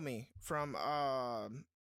Naomi from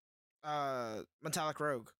Metallic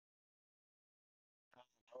Rogue.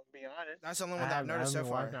 I'll be honest. That's the only one that I've I noticed haven't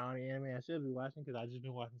so been watching far. all the anime I should be watching because I just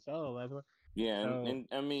been watching Solo Leveling. Yeah, So and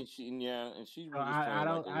I mean and she so was just playing like a I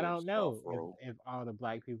little don't soft know role. if all the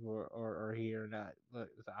black people are here or not. Look,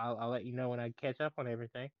 so I'll let you know when I catch up on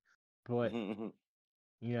everything. But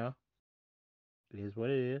you know, it is what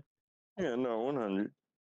it is. Yeah, no, 100.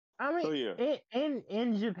 I So mean, yeah.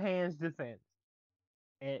 in Japan's defense,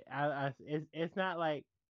 it's not like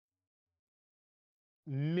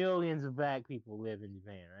millions of black people live in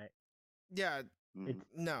Japan, right? Yeah, It's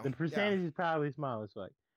no, the yeah, percentage is probably small as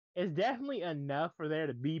fuck. It's definitely enough for there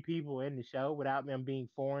to be people in the show without them being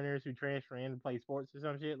foreigners who transfer in to play sports or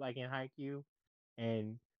some shit like in Haikyuu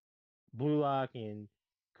and Blue Lock and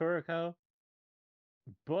Kuroko.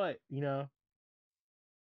 But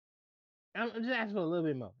I'm just asking for a little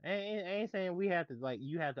bit more. I ain't saying we have to like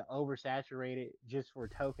you have to oversaturate it just for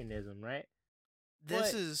tokenism, right?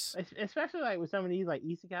 this But is especially like with some of these like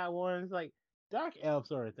isekai ones, like dark elf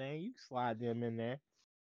sort of thing, you can slide them in there.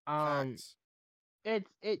 Um, facts. it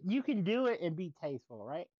you can do it and be tasteful,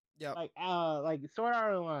 right? Yep. Like Sword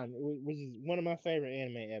Art Online, which is one of my favorite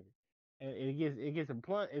anime ever, and it gets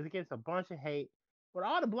a bunch of hate, but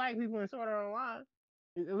all the black people in Sword Art Online,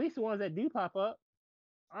 at least the ones that do pop up,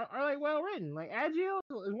 are like well written. Like Agile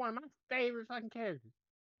is one of my favorite fucking characters.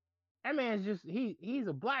 That man's just he's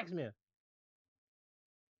a blacksmith.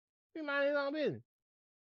 He mind his own business.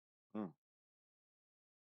 Mm.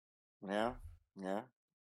 Yeah, yeah.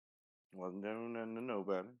 Wasn't doing nothing to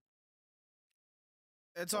nobody.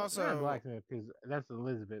 It's Well, not a also blacksmith because that's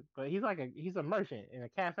Elizabeth, but he's a merchant and a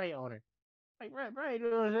cafe owner. Like, bro ain't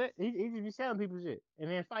doing shit. He just be selling people shit and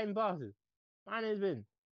then fighting bosses. Mind his business.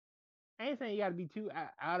 I ain't saying you gotta be too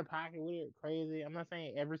out of pocket with it, crazy. I'm not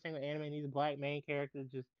saying every single anime needs a black main character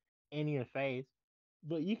just in your face,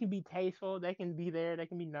 but you can be tasteful. They can be there. They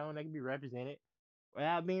can be known. They can be represented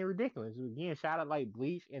without being ridiculous. Again, shout out like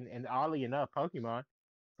Bleach and oddly enough Pokemon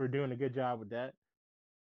for doing a good job with that.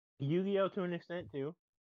 Yu-Gi-Oh to an extent too.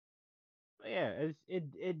 But yeah,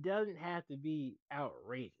 it doesn't have to be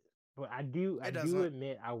outrageous, but I it do doesn't.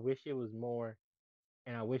 admit I wish it was more,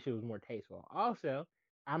 and I wish it was more tasteful. Also,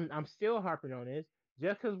 I'm still harping on this.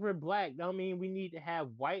 Just because we're black, don't mean we need to have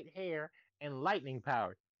white hair and lightning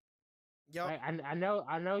powers. Yep. Like I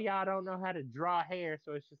know y'all don't know how to draw hair,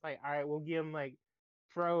 so it's just like all right, we'll give them like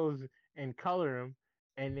froze and color them,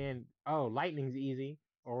 and then oh lightning's easy,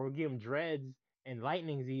 or we'll give them dreads and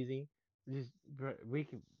lightning's easy. Just we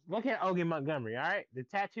can look at Ogie Montgomery. All right, the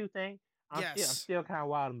tattoo thing. I'm Yes. still kind of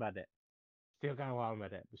wild about that. Still kind of wild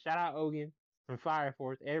about that. But shout out Ogie from Fire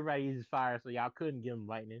Force. Everybody uses fire, so y'all couldn't give him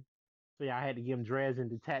lightning. So y'all had to give him dreads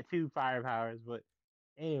and the tattoo fire powers. But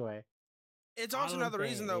anyway, It's all also I'm another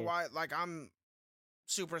reason saying though is, why like I'm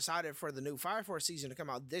super excited for the new Fire Force season to come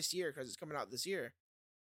out this year because it's coming out this year.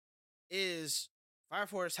 Is Fire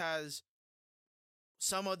Force has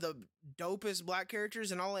some of the dopest black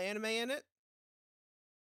characters in all the anime in it.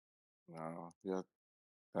 No, yeah,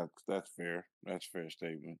 that's fair. That's a fair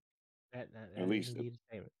statement. that At is least indeed a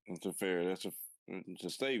statement. it's a fair. It's a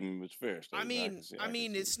statement. It's a fair I statement. mean, I can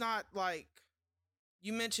see it's not like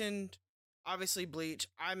you mentioned. Obviously, Bleach.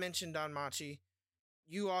 I mentioned Danmachi.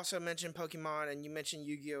 You also mentioned Pokemon, and you mentioned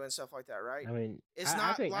Yu-Gi-Oh and stuff like that, right? I mean, It's I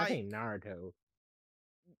not think like Naruto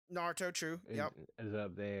Naruto. True. is, Yep. is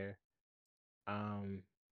up there.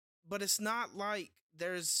 But it's not like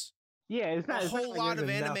there's Yeah, it's a not. It's not whole like lot there's of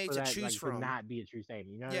enough anime for to that, choose like, to from. not be a true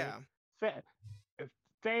statement. You know what I Yeah. mean?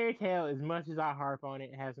 Fairy Tale, as much as I harp on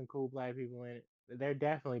it, has some cool black people in it. They're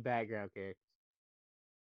definitely background characters.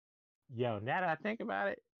 Yo, now that I think about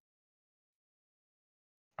it,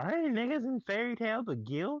 are any niggas in Fairy Tale the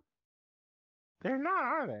guild? They're not,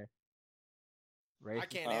 are they? I Racist.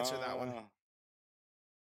 can't answer that one.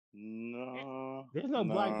 No, There's no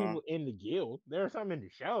black no. people in the guild. There are some in the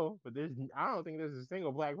show, but I don't think there's a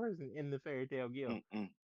single black person in the Fairy Tale guild.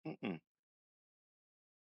 Mm-mm.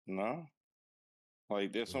 No.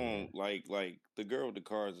 Like there's Yeah. someone like the girl with the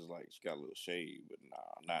cards is like she got a little shade, but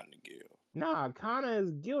nah, not in the guild. Nah, Kana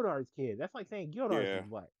is Gildart's kid. That's like saying Gildart's Yeah. is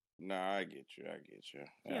black. Nah, I get you. She Yeah,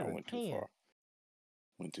 has I a went too tan. far.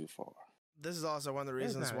 Went too far. This is also one of the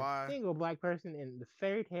There's reasons not why. a single black person in the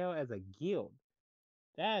Fairy Tale as a guild.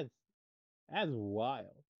 That's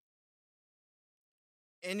wild.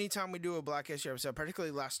 Anytime we do a Black History episode,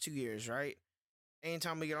 particularly the last 2 years, right?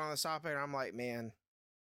 Anytime we get on this topic, I'm like, man,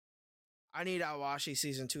 I need Awashi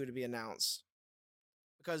season 2 to be announced.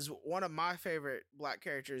 Because one of my favorite black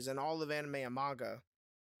characters in all of anime and manga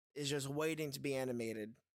is just waiting to be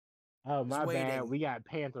animated. Oh, Just my bad. waiting. We got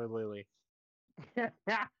Panther Lily.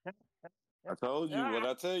 I told you what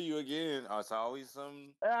I tell you again. It's always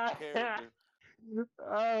some character.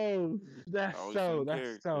 Oh, that's Always so some that's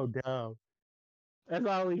character. so dumb. That's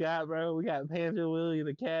all we got, bro. We got Panther Lily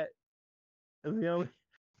the cat. That's the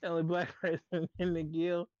only black person in the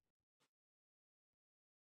guild.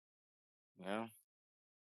 Yeah.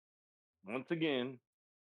 Once again,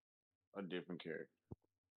 a different character.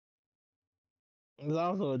 It's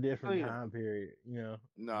also a different yeah. time period, you know.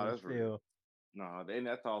 No, but that's still. real. No, and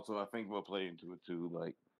that's also I think we'll play into it too.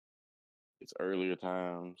 Like it's earlier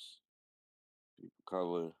times, people of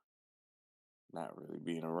color not really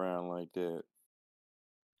being around like that.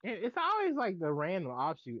 It's always like the random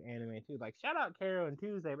offshoot anime too. Like shout out Carol and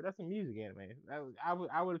Tuesday, but that's a music anime. I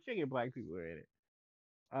would have figured black people were in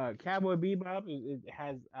it. Cowboy Bebop it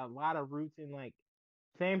has a lot of roots in like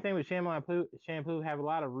same thing with Shampoo have a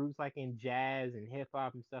lot of roots like in jazz and hip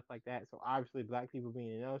hop and stuff like that. So obviously black people being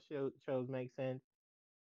in those shows make sense.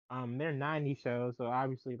 They're '90s shows, so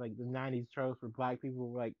obviously like the '90s tropes for black people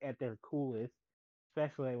were like at their coolest,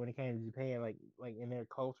 especially like, when it came to Japan, like in their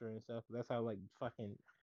culture and stuff. That's how like fucking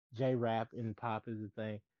J rap and pop is a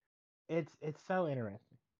thing. It's so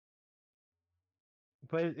interesting.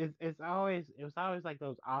 But it was always like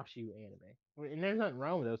those offshoot anime, and there's nothing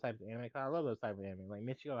wrong with those types of anime. 'Cause I love those type of anime, like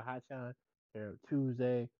Michiko Hachan,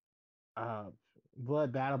 Tuesday, uh,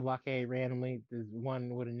 Blood Battle Blockade. Randomly, there's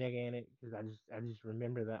one with a nigga in it because I just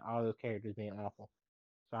remember that all those characters being awful.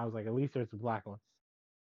 So I was like, at least there's a black one.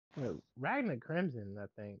 Ragnar Crimson, I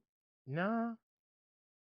think. No,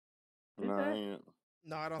 is No, that? ain't.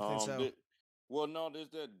 No, I don't think so. Well, no, there's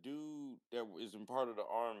that dude that isn't part of the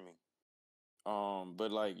army.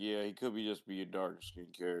 But like, yeah, he could be a darker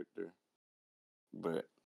skinned character. But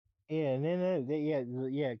Yeah, and then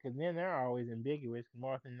yeah, because then they're always ambiguous.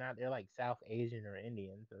 More often than not, they're like South Asian or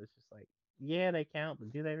Indian, so it's just like, yeah, they count,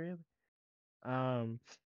 but do they really? Um,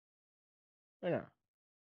 you know,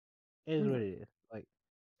 it is what it is. Like,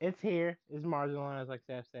 it's here, it's marginalized, like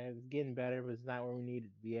Seth said. It's getting better, but it's not where we need it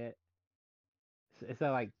to be at. It's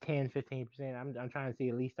at like 10-15%. I'm trying to see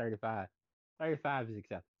at least 35. 35 is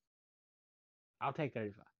acceptable. I'll take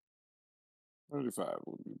 35. 35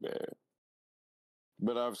 would be bad.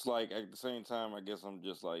 But I was like, at the same time, I guess I'm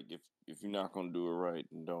just like, if you're not gonna do it right,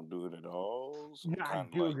 then don't do it at all. So No, I'm I kind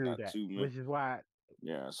of do like agree with not that, too much. which is why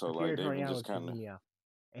Yeah. So Akira like they've been Toriyama just was kind pissing of. me off.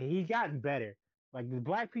 And he's gotten better. Like the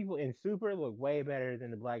black people in Super look way better than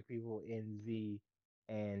the black people in Z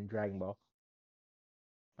and Dragon Ball.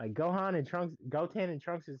 Like Goten and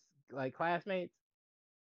Trunks' like classmates.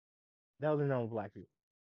 Those are known black people.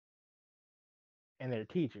 and their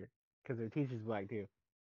teacher, because their teacher's black too.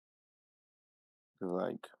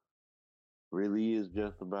 Like, really is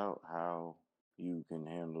just about how you can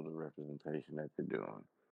handle the representation that you're doing.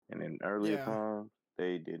 And in earlier Yeah. times,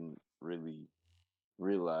 they didn't really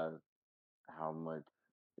realize how much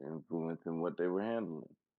influence in what they were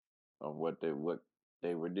handling, of what they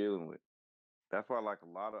were dealing with. That's why, like a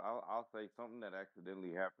lot of, I'll say something that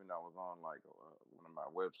accidentally happened. I was on like one of my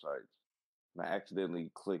websites, and I accidentally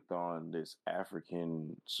clicked on this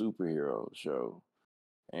African superhero show,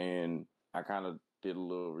 and I kind of did a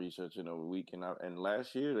little research in a week, and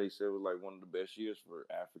last year they said it was like one of the best years for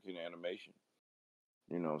African animation.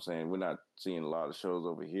 You know what I'm saying? We're not seeing a lot of shows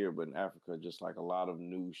over here, but in Africa, just like a lot of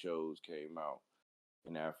new shows came out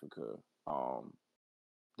in Africa, um,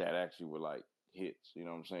 that actually were like hits, you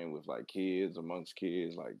know what I'm saying, with like kids amongst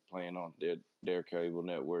kids, like playing on their cable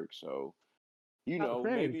network. So, Craig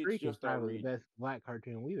maybe it's Creek is just our probably the region. best black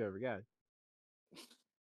cartoon we've ever got.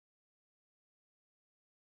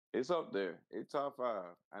 It's up there. It's top five.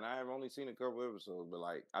 And I have only seen a couple episodes, but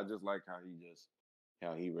like I just like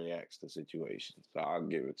how he reacts to situations. So I'll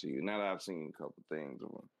give it to you. Now that I've seen a couple things of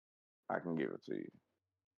him, I can give it to you.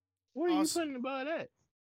 What are you Awesome. putting above that?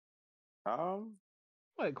 Um,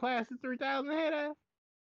 What, Class of 3000 head ass?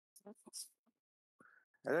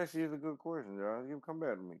 that actually is a good question, John. You come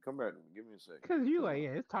back to me. Come back to me. Give me a second. Because you like, yeah,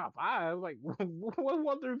 it's top five. Like, what's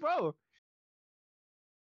 1 through 4?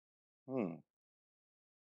 Hmm.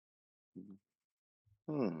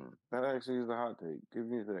 That actually is a hot take. Give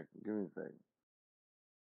me a second. Give me a second.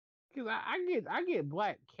 Because I get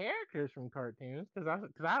black characters from cartoons. Because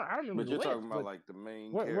I remember But the you're list. talking about But like the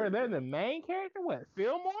main were they character. the main character? What,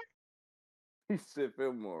 Fillmore? He said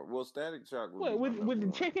Fillmore. Well, Static Shock would be What, my with number the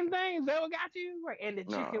one. chicken thing? Is that what got you? Like, and the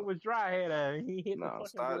chicken No, was dry head ass. He hit the no.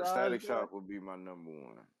 fucking garage Static door. Shock would be my number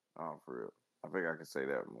one. Oh, for real. I think I can say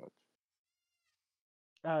that much.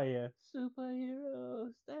 Oh yeah, superhero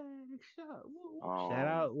static shot. Woo, woo. Shout Um,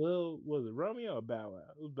 out, was it Romeo or Bow Wow?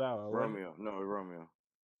 It was Bow Wow, wasn't it? Romeo. No, Romeo.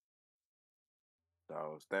 So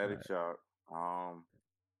All Static right. Shock. I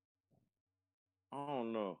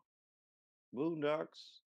don't know.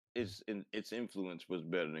 Boondocks. Its influence was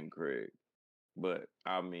better than Craig, but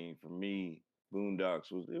I mean, for me,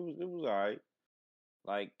 Boondocks was alright.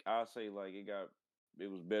 Like I'll say, like it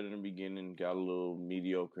was better in the beginning, got a little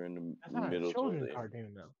mediocre in That's the not a middle towards children's the end.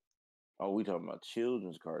 cartoon though. Oh, we talking about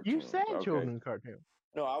children's You cartoons? said Okay. children's cartoon.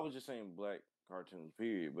 No, I was just saying black cartoons.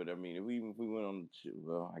 Period. But I mean, if we went on,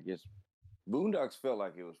 well, I guess Boondocks felt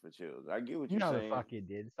like it was for children. I get what you're No, the saying. fuck it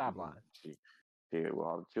did. Stop lying. Yeah, well,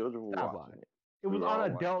 all the children were Stop watching lying. it. It We was were on all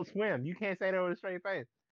watching Adult Swim. You can't say that with a straight face.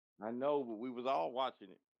 it. I know, but we was all watching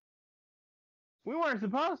it. We weren't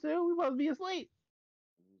supposed to. We supposed to be asleep.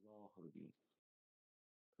 We was all hooking.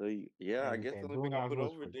 So yeah, And I you guess the saying only thing I Boondocks put was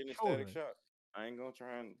over for it then is Static children. Shock. I ain't gonna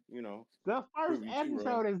try and The first prove you too wrong.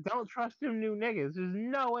 episode is "Don't trust them new niggas." There's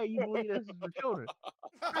no way you believe this is for children.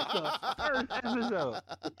 That's the first episode.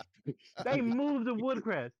 They moved the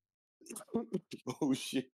Woodcrest. Oh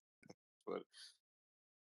shit! But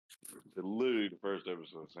literally the first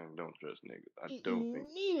episode saying don't trust niggas. I don't think.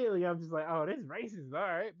 Immediately, I'm just like, oh, this racist. All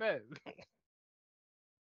right, bet.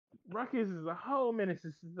 Ruckus is a whole menace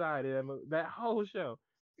to society. That whole show.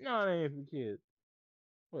 No, it ain't for kids.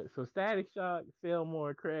 What? So Static Shock,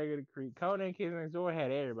 Fillmore, Craig of the Creek, Conan, Kids Next Door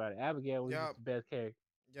had everybody. Abigail was Yep. just the best character.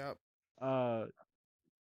 Yep. Uh,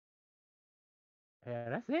 yeah,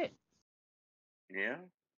 that's it. Yeah.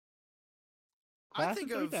 Class of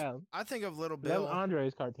 3000. I think of Little That was Bill.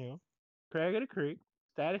 Andre's cartoon. Craig of the Creek,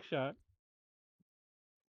 Static Shock,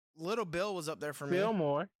 Little Bill was up there for me.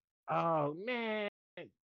 Fillmore. Oh man,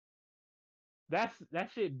 that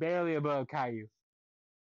shit barely above Caillou.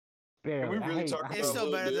 Barely. Can we really talk I about It's still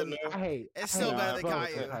Lil better Bill than. now? It's still better than both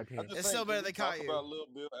Caillou. the I'm cartoons. just It's saying, still better can we than talk Caillou. about Lil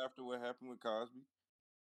Bill after what happened with Cosby?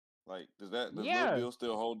 Like, does Lil Yeah. Bill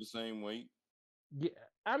still hold the same weight? Yeah.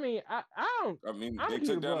 I mean, I don't. I mean, I'm they keep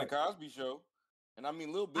took it down the buck. Cosby Show, and I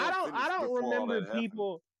mean, Lil Bill I finished don't before all remember that happened.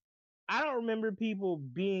 people. I don't remember people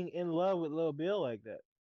being in love with Lil Bill like that.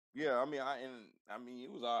 Yeah, I mean,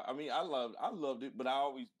 it was. I mean, I loved it, but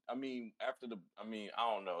I mean, after I mean,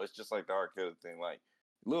 I don't know. It's just like the R. Kelly thing. Like,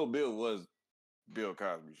 Lil Bill was Bill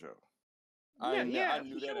Cosby Show. Yeah, I for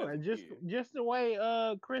knew that sure. as a Just kid. just the way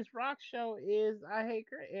Chris Rock's show is. I hate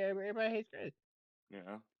Chris. Everybody hates Chris.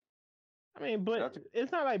 Yeah, I mean, but that's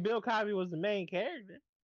it's not like Bill Cosby was the main character.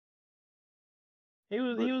 He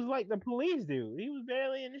but was like the police dude. He was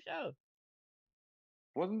barely in the show.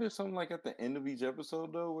 wasn't there something like at the end of each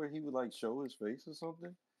episode though, where he would like show his face or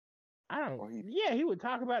something? I don't. Or he Yeah, he would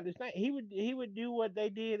talk about this thing. He would do what they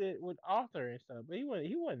did with Arthur and stuff. But he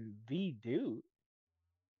wasn't the dude.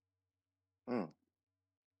 Mm.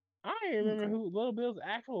 I don't even remember Okay. who Little Bill's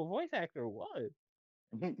actual voice actor was.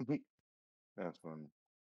 That's funny.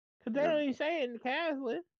 Cause they Yeah, don't even say it in the cast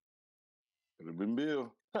list. could have been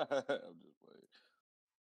Bill. I'm just playing.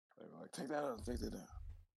 They were like, take that out, take that down.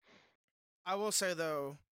 I will say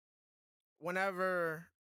though, whenever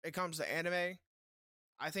it comes to anime,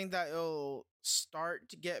 I think that it'll start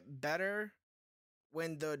to get better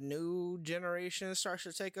when the new generation starts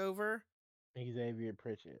to take over. Xavier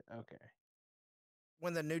Pritchett. Okay.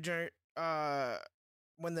 When the new uh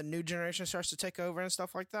when the new generation starts to take over and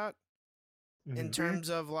stuff like that, in Mm-hmm. terms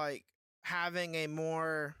of like having a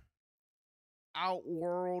more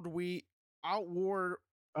outworld we outward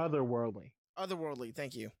Otherworldly. otherworldly,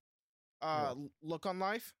 thank you, Yes. look on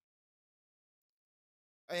life,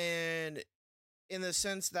 and in the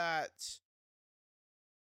sense that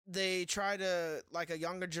they try to, like, a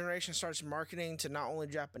younger generation starts marketing to not only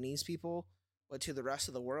Japanese people but to the rest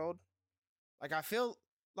of the world. Like, I feel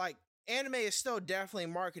like anime is still definitely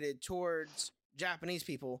marketed towards Japanese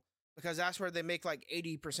people because that's where they make like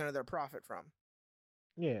 80% of their profit from.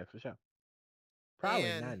 Yeah, for sure. Probably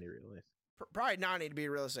And 90 realistic. probably 90 to be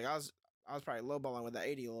realistic. I was probably lowballing with that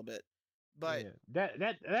 80 a little bit. But yeah,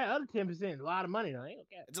 that other 10% is a lot of money. Though. I ain't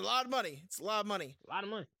okay. it's a lot of money. It's a lot of money. A lot of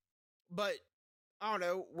money. But I don't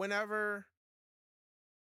know, whenever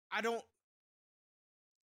I don't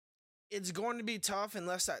it's going to be tough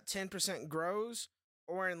unless that 10% grows,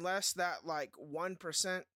 or unless that like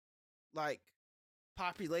 1% like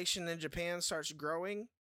population in Japan starts growing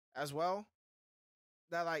as well.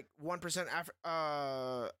 That like 1%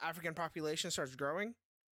 African population starts growing.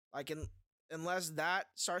 Like unless that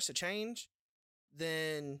starts to change,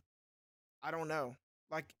 then I don't know.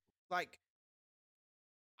 Like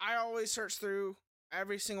I always search through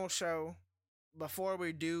every single show before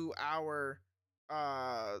we do our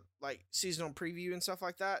like seasonal preview and stuff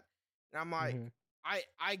like that. And I'm like, Mm-hmm.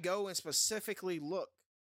 I go and specifically look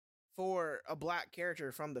for a black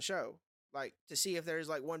character from the show, like to see if there's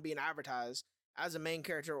like one being advertised as a main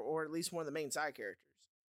character or at least one of the main side characters.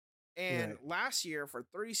 And Right. last year for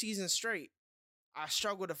 3 seasons straight, I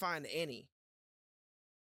struggled to find any.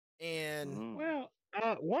 And Mhm. Well,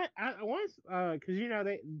 once,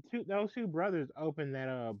 cause those two brothers opened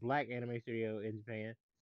that black anime studio in Japan,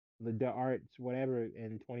 the Arts whatever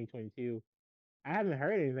in 2022. I haven't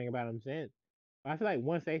heard anything about them since. I feel like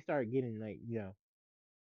once they start getting like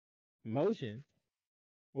motion,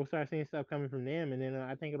 we'll start seeing stuff coming from them, and then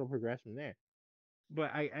I think it'll progress from there.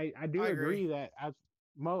 But I do I agree. agree that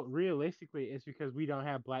realistically, it's because we don't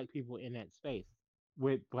have black people in that space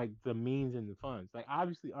with like the means and the funds. Like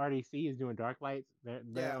obviously, RDC is doing Dark Lights, their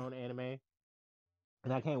Yeah, own anime,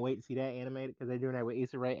 and I can't wait to see that animated because they're doing that with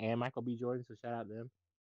Issa Rae and Michael B. Jordan. So shout out to them.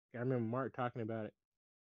 I remember Mark talking about it.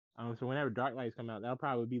 So whenever Dark Lights come out, that'll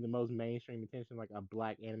probably be the most mainstream attention like a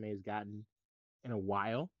black anime has gotten in a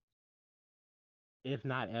while, if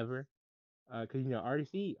not ever. Because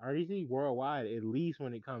RDC worldwide, at least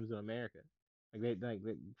when it comes to America, they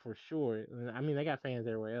for sure. I mean, they got fans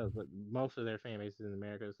everywhere else, but most of their fan base is in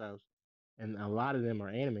America, so and a lot of them are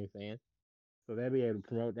anime fans, so they'll be able to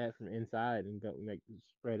promote that from inside and go like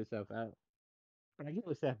spread itself out. But I get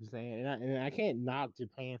what Steph is saying, and I can't knock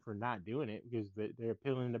Japan for not doing it because they're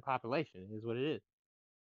appealing to the population. Is what it is.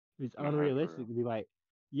 It's Nah, that's unrealistic real. to be like,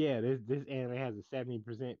 yeah, this anime has a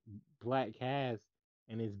 70% black cast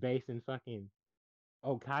and it's based in fucking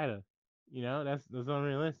Okada. That's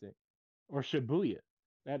unrealistic. Or Shibuya.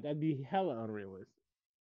 That'd be hella unrealistic.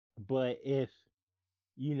 But if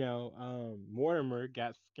Mortimer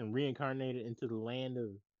got fucking reincarnated into the land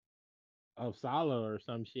of Salo or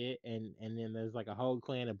some shit, and then there's like a whole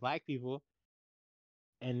clan of black people,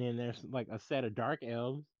 and then there's like a set of dark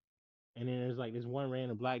elves, and then there's like this one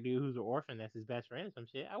random black dude who's an orphan that's his best friend or some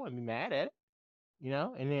shit. I wouldn't be mad at it.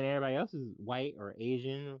 And then everybody else is white or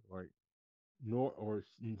Asian or North or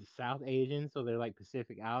South Asian, so they're like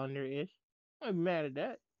Pacific Islander ish. I wouldn't be mad at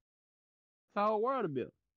that. It's a whole world to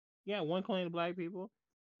build. You got one clan of black people,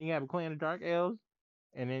 you have a clan of dark elves,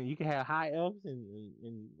 and then you can have high elves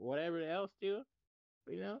and whatever else too.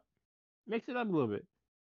 But, mix it up a little bit.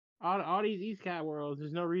 All these East Sky worlds,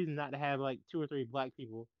 there's no reason not to have like two or three black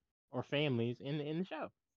people or families in the show.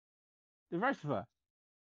 Diversify.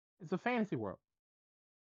 It's a fantasy world.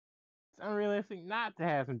 It's unrealistic not to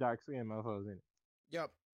have some dark skinned mofos in it.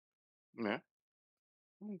 yep. Yeah.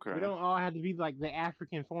 We Okay. don't all have to be like the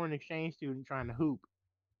African foreign exchange student trying to hoop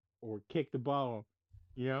or kick the ball.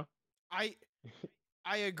 You know? I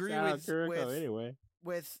I agree Shout out Kuriko anyway.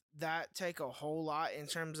 with that take a whole lot in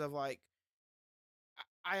terms of like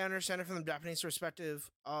I understand it from the Japanese perspective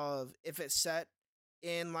of if it's set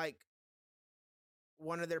in like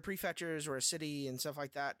one of their prefectures or a city and stuff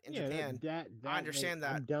like that in Yeah, Japan, I understand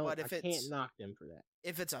that. I'm done. But I can't knock them for that.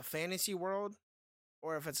 if it's a fantasy world,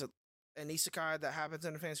 or if it's an isekai that happens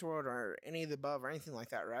in a fantasy world, or any of the above, or anything like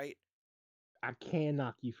that, right? I can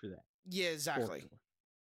knock you for that. Yeah, exactly. For sure.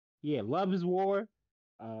 Yeah, Love is War.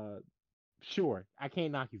 Sure, I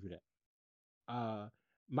can't knock you for that.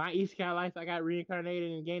 My Isekai life, I got reincarnated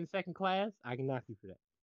and gained second class. I can knock you for that.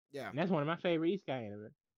 Yeah. And that's one of my favorite Isekai anime.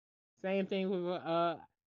 Same thing with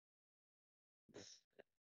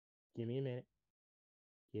Give me a minute.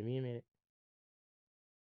 Give me a minute.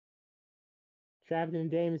 Trapped in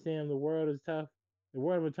Jameson, the world is tough. The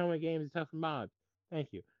world of Atomic Games is tough for mobs. Thank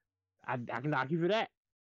you. I can knock you for that.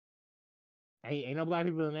 Ain't no black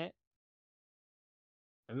people in that.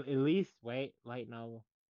 At least, wait, light novel.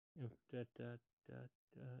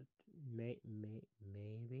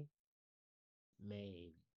 Maybe.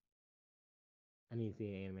 Maybe. I need to see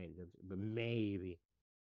an animated episode, but maybe.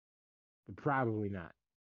 But probably not.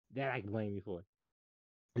 That I can blame you for.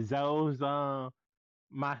 Zoe's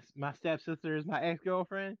my stepsister is my ex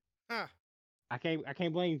girlfriend. Huh. I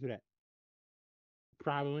can't blame you for that.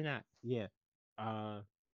 Probably not. Yeah. Uh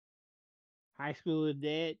High School of the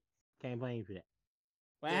Dead, can't blame you for that.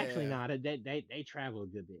 Well, actually, Yeah. no, they travel a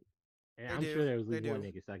good bit, and They I'm do. sure there was at They least one do.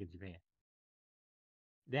 nigga stuck in Japan.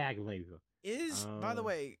 That I can blame you Is, by the Um,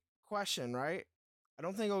 way, question, right? I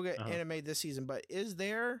don't think it'll get uh-huh. animated this season, but is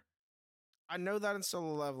there? I know that in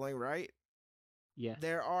Solo Leveling, right? Yes.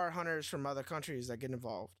 There are hunters from other countries that get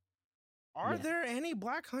involved. Are Yes. there any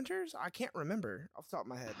black hunters? I can't remember off the top of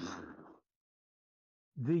my head.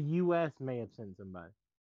 The U.S. may have sent somebody.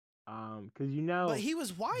 Because But he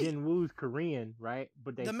was white. Jin Woo's Korean, right?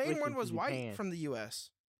 But they The main switched one it was to white Japan. from the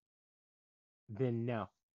U.S. Then no,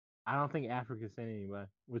 I don't think Africa sent anybody,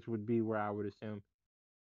 which would be where I would assume.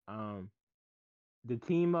 Um, the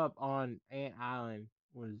team up on Ant Island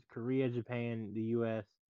was Korea, Japan, the U.S.,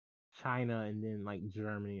 China, and then like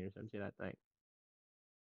Germany or some shit, I think.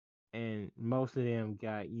 And most of them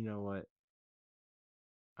got, you know what?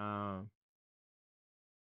 Um,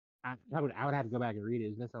 I would have to go back and read it.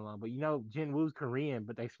 It's been so long, but Jin Woo's Korean,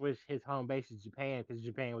 but they switched his home base to Japan because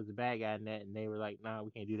Japan was the bad guy in that, and they were like, "Nah,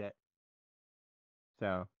 we can't do that."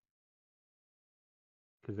 So,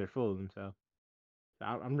 because they're full of themselves. So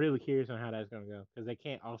I'm really curious on how that's gonna go because they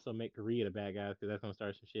can't also make Korea the bad guys because that's gonna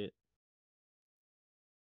start some shit.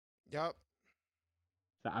 Yup.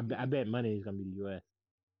 So I bet money is gonna be the U.S.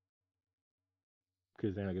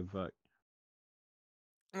 because they're not give a fuck.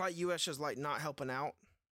 Like U.S. just like not helping out.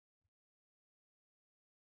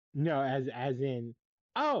 No, as in,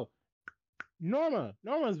 oh,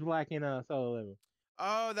 Norma's black in Solo Level.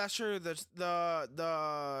 Oh, that's true.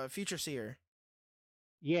 The future seer.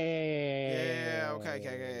 Yeah. Yeah.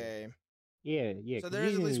 Okay. Yeah. So 'cause there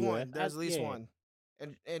is he's at in the least US. one. There's at least Yeah. one,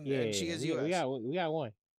 and she is We U.S. got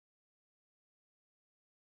one.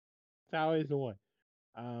 It's always the one.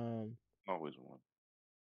 Always one.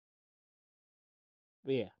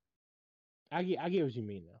 But yeah, I get what you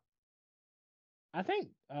mean though. I think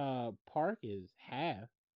Park is half.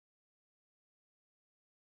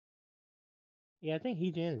 Yeah, I think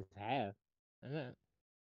Heejin is half. And that,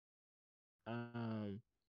 um,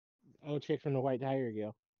 old chick from the White Tiger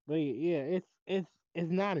girl. But yeah, it's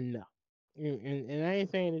not enough. And I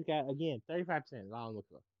ain't saying it's got again 35% is all I'm looking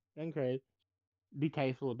for. Nothing crazy. Be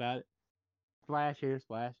tasteful about it. Splash here,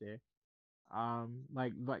 splash there.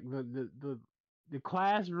 Like the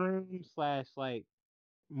classroom slash like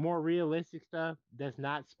more realistic stuff that's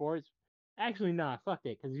not sports. Actually, nah, fuck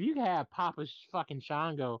that. Because if you can have Papa fucking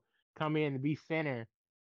Shango come in and be center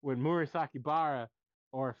with Murasaki Bara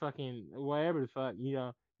or fucking whatever the fuck,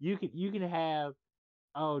 you can have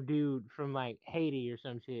dude from like Haiti or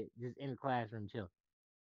some shit just in the classroom chilling.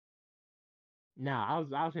 Nah, I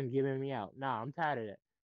was gonna give him out. Nah, I'm tired of that.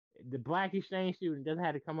 The black exchange student doesn't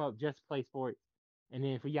have to come up just to play sports, and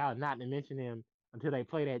then for y'all not to mention him until they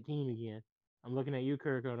play that team again. I'm looking at you,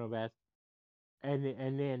 Kuroko no Best, and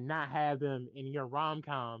then not have them in your rom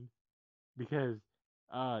com because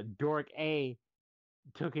Dork A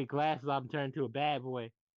took his glasses off and turned into a bad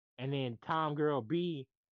boy, and then Tom Girl B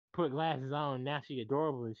put glasses on. Now she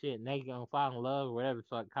adorable and shit, and they gonna fall in love or whatever the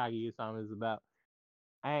fuck Kaguya-sama is about.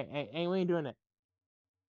 We ain't doing that.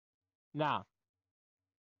 Nah,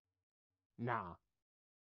 nah.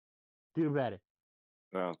 Do better.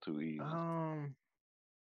 Sounds too easy.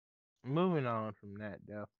 Moving on from that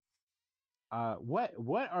though.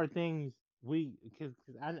 What are things because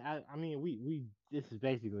I mean we this is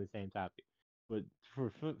basically the same topic, but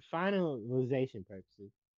for finalization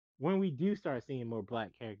purposes, when we do start seeing more black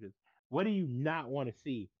characters, what do you not want to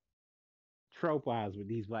see trope wise with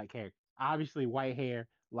these black characters? Obviously, white hair,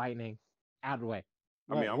 lightning, out of the way.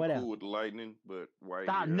 I mean, I'm What else? cool with the lightning, but right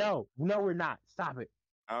Stop. here, No, we're not. Stop it.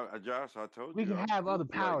 Josh, I told We you can I'm have cool other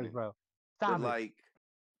with powers, lightning, bro. but Stop it. like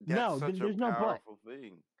that's No, such a there's no but. powerful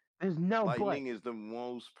thing. There's no but. Lightning is the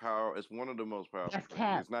most power. It's one of the most powerful That's things.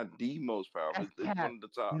 cap. It's not the most powerful. That's It's one cap. of the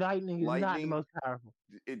top. Lightning is not the Lightning, most powerful.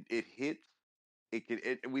 it hits. It can.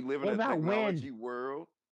 We live in What a about wind? technology world.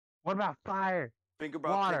 What about fire, Think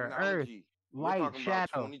about water, earth, technology. We're light, talking about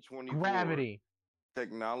shadow, 2024. gravity?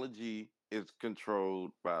 Technology is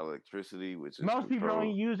controlled by electricity, which is Most people don't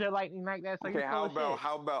controlled. use their lightning like that, so Okay, you're full of shit.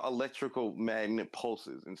 how about electrical magnet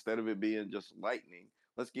pulses instead of it being just lightning?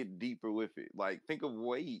 Let's get deeper with it. Like think of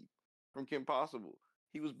Wade from Kim Possible.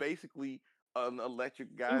 He was basically an electric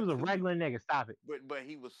He guy was a too, regular nigga. Stop it. but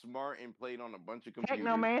he was smart and played on a bunch of computers.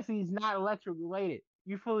 Technomancy is not electric related.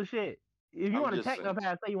 You full of shit. If you I'm want a just saying.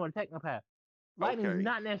 technopath, say you want a technopath. Lightning is Okay,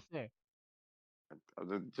 not necessary.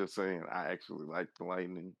 I'm just saying. I actually like the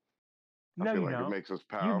lightning. I No, feel you like it don't. makes us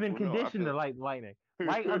You've been powerful. No, I conditioned feel. to like lightning.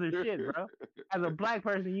 Like other shit, bro. As a black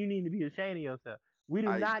person, you need to be ashamed of yourself. We do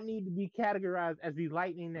I not need to be categorized as the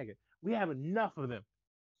lightning nigga. We have enough of them.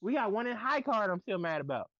 We got one in High Card I'm still mad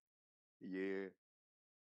about. yeah.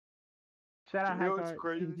 Shout out You High know, it's Card.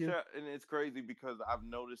 crazy, Thank you. and it's crazy because I've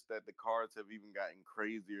noticed that the cards have even gotten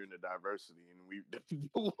crazier in the diversity, and we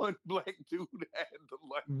the one black dude had the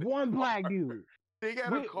lightning One black card. dude. They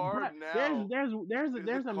got a card Bruh, now.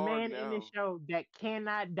 there's a card man in this now, show that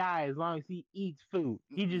cannot die as long as he eats food.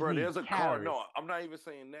 He just bro. needs There's a card. calories. No, I'm not even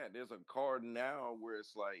saying that. There's a card now where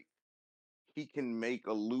it's like he can make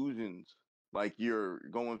illusions, like you're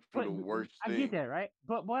going through But the worst I get thing, that, right?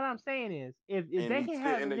 But what I'm saying is, if and they can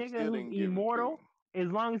have a they nigga still who's didn't give it to immortal him.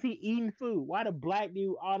 as long as he eating food, why the black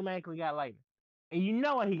dude automatically got lightning? And you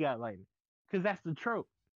know why he got lightning? Because that's the trope.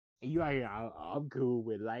 And you out here, I'm cool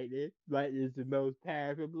with lightning. Lightning is the most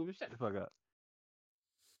powerful. Shut the fuck up.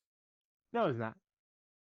 No, it's not.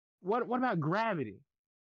 What about gravity?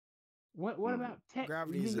 What about tech?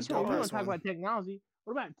 Gravity is You a told dope you want ass to talk one. about technology.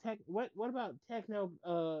 What about tech? What about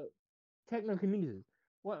technokinesis?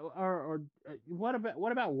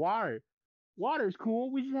 What about water? Water's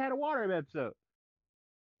cool. We just had a water episode.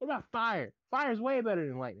 What about fire? Fire's way better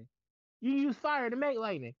than lightning. You use fire to make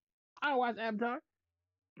lightning. I watch Avatar.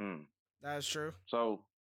 Mm. That is true. So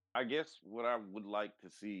I guess what I would like to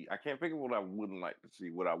see, I can't think of what I wouldn't like to see.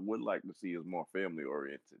 What I would like to see is more family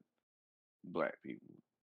oriented black people.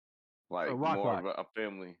 So Like rock more of lock. a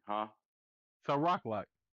family, huh? So rock lock.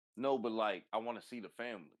 No, but like I want to see the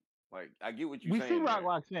family. Like I get what you're We see saying rock there.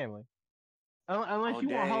 lock's family. Unless Oh you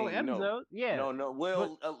want a whole dang, no. episode, yeah. No. But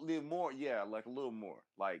Well, a little more, yeah, like a little more.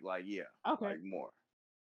 Like yeah, okay. like more.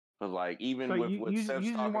 Cause like So even with what Seth's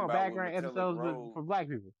you just talking want about with background Metallic episodes Road, for black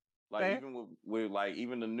people. like Fair. even with like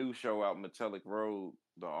even the new show out Metallic Road,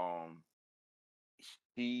 the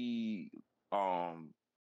he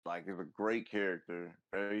like is a great character,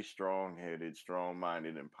 very strong headed, strong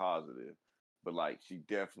minded, and positive. But like she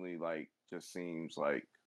definitely like just seems like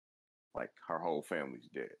her whole family's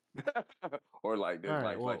dead, or like All there's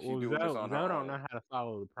right. like she's Well, doing this Zoe on her don't know own. how to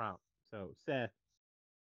follow the prompt. So Seth,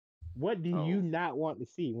 what do you Oh, not want to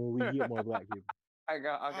see when we get more black people? I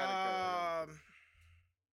gotta go.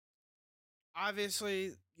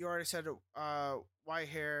 Obviously, you already said white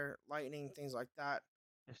hair, lightning, things like that.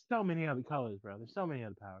 There's so many other colors, bro. There's so many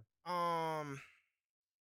other powers. Um,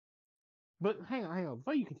 But hang on.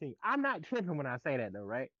 Before you continue, I'm not tripping when I say that, though,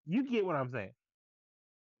 right? You get what I'm saying.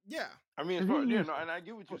 yeah, I mean, as 'Cause far, he yeah, used no, to. and I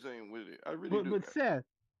get what you're saying with it. I really do. But Seth,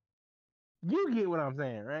 you get what I'm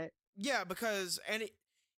saying, right? yeah, because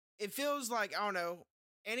it feels like, I don't know,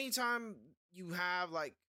 anytime you have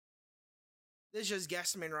like, this is just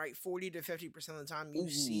guessing, right? 40 to 50% of the time you Ooh.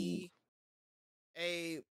 see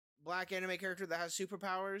a black anime character that has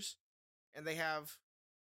superpowers, and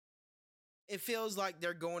it feels like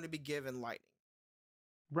they're going to be given lightning.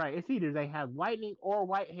 Right. It's either they have lightning or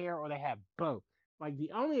white hair, or they have both. Like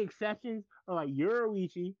the only exceptions are like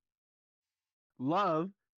Yoruichi, Love,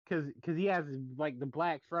 because he has like the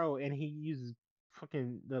black fro and he uses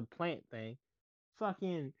fucking the plant thing.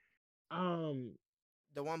 Fucking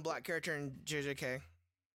The one black character in JJK,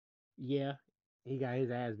 yeah, he got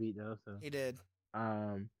his ass beat though. So he did.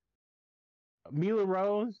 Mila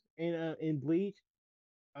Rose in Bleach.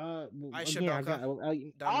 Aisha Again, I Doka,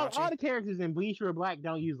 got all Danmachi. the characters in Bleach who are black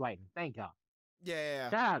don't use lightning. Thank y'all. Yeah.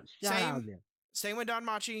 Shout out them. Same with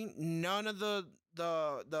Danmachi. None of the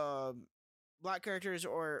black characters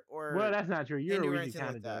or Well, that's not true. Hindu or Yoruichi anything kind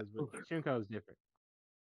like of that. does, but Shunko's different.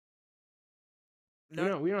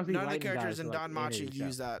 none, we don't see none of the lightning characters guys in for, like, any of Danmachi the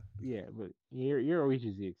use show. that. Yeah, but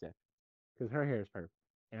Yoruichi's the exception because her hair is purple,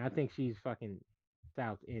 and I think she's fucking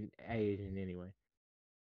South in Asian anyway.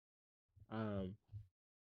 Um,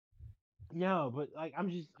 no, but like I'm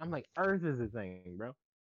like Earth is a thing, bro.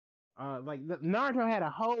 Naruto had a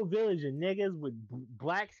whole village of niggas with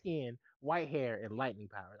black skin, white hair, and lightning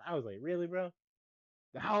powers. I was like, really, bro?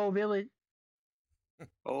 The whole village?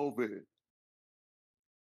 Oh man,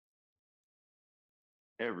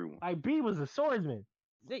 everyone. Like B was a swordsman.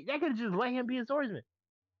 They could have just let him be a swordsman.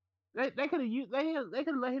 They could have used they could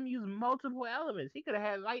have let him use multiple elements. He could have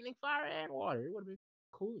had lightning, fire, and water. It would have been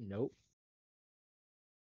cool. Nope.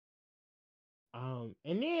 And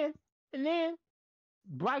then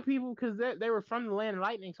black people, because they were from the land of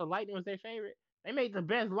lightning, so lightning was their favorite. They made the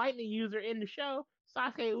best lightning user in the show,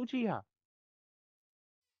 Sasuke Uchiha.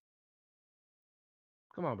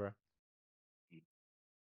 Come on, bro.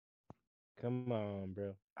 Come on,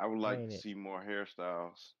 bro. I would That like ain't to it. see more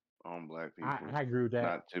hairstyles on black I, people. I agree with that.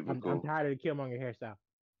 Not I'm typical. tired of the Killmonger hairstyle.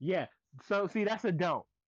 Yeah. So see, that's a don't.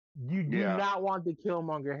 You do Yeah. not want the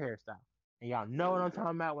Killmonger hairstyle, and y'all know what I'm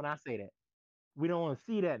talking about when I say that. We don't want to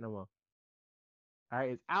see that no more. All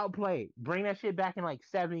right, it's outplayed. Bring that shit back in like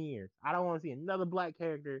 7 years. I don't want to see another black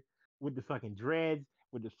character with the fucking dreads,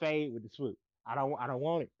 with the fade, with the swoop. I don't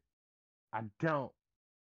want it. I don't.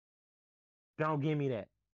 Don't give me that.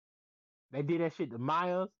 They did that shit to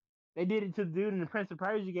Miles. They did it to the dude in the Prince of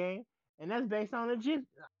Persia game, and that's based on a like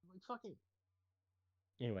fucking.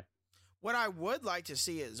 Anyway, What I would like to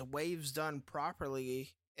see is waves done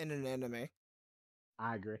properly in an anime.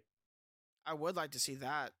 I agree. I would like to see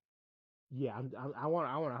that. Yeah, I want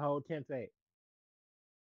a whole template.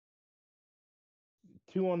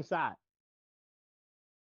 Two on the side.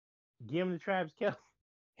 Give him the Travis Kelce.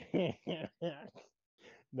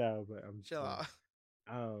 No, but I'm just Chill playing.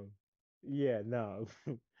 out. Yeah, no.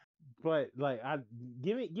 But like I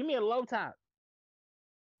give me a low top.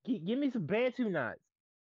 Give me some Bantu knots.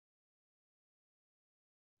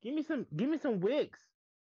 Give me some wigs.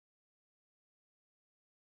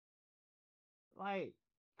 Like,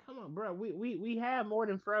 come on, bro. We have more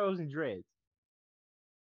than froze and dreads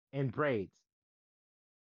and braids.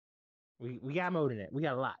 We got more than that. We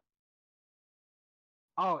got a lot.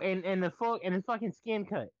 Oh, and the fucking skin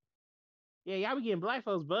cut. Yeah, y'all be getting black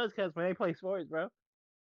folks buzz cuts when they play sports, bro.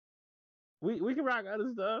 We can rock other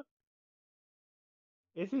stuff.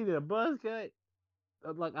 It's either a buzz cut,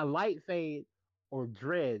 like a light fade, or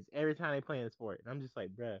dreads every time they play in the sport. And I'm just like,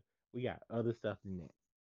 bruh, we got other stuff than that.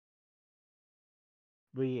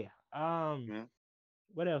 But yeah, Yeah.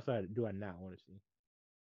 what else do I not want to see?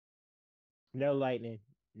 No lightning,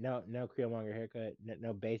 no Killmonger haircut,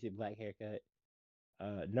 no basic black haircut,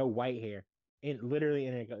 no white hair. And literally,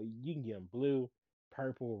 you can get them blue,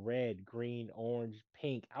 purple, red, green, orange,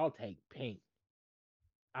 pink. I'll take pink.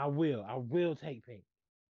 I will take pink.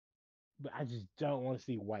 But I just don't want to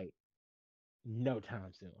see white. No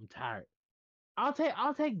time soon. I'm tired. I'll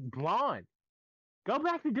take blonde. Go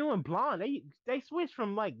back to doing blonde. They switched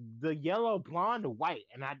from like the yellow blonde to white,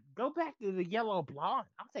 and I go back to the yellow blonde.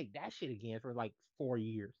 I'll take that shit again for like 4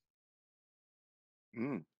 years.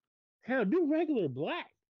 Mm. Hell, do regular black.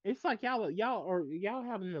 It's like y'all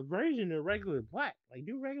having a version of regular black. Like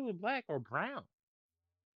do regular black or brown.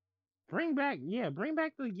 Bring back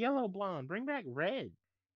the yellow blonde. Bring back red.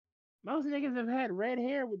 Most niggas have had red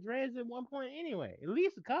hair with dreads at one point anyway. At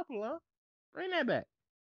least a couple, huh? Bring that back.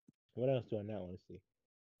 What else do I not want to see?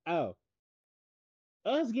 Oh,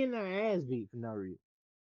 us getting our ass beat for no reason.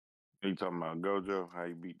 You talking about Gojo? How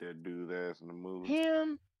he beat that dude's ass in the movie?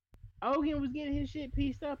 Him, Ogen was getting his shit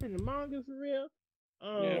pieced up in the manga for real.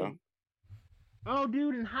 Yeah. Oh,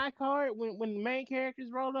 dude, in High Card, when the main characters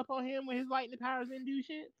rolled up on him with his lightning powers and do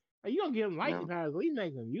shit, like, you gonna give him lightning Yeah. powers, at least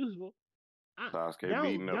make them useful. Sasuke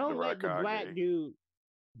beating up the Don't let the black Raikage. dude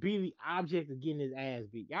be the object of getting his ass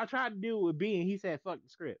beat. Y'all tried to do it with B, and he said fuck the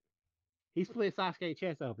script. He split Sasuke's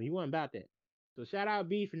chest open. He wasn't about that. So shout out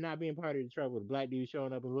B for not being part of the trouble. The black dude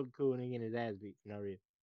showing up and looking cool and then getting his ass beat for no reason.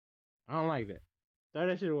 I don't like that. Throw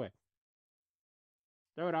that shit away.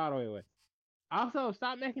 Throw it all the way away. Also,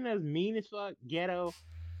 stop making us mean as fuck, ghetto,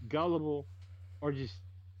 gullible, or just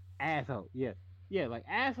asshole. Yeah. Yeah, like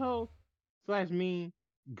asshole slash mean,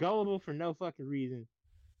 gullible for no fucking reason,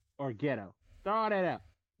 or ghetto. Throw all that out.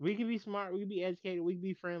 We can be smart, we can be educated, we can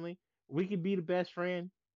be friendly, we can be the best friend,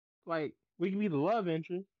 like we can be the love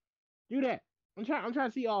interest. Do that. I'm trying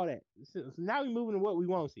to see all that. So now we're moving to what we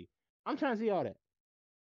want to see. I'm trying to see all that.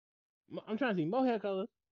 I'm trying to see more hair colors.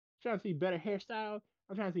 I'm trying to see better hairstyles.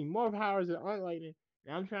 I'm trying to see more powers that aren't lightning.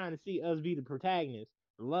 And I'm trying to see us be the protagonist,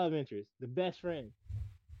 the love interest, the best friend,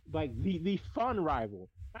 like the fun rival,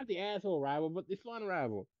 not the asshole rival, but the fun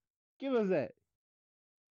rival. Give us that.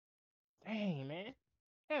 Dang, man.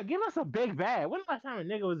 Yeah, give us a big bad. When the last time a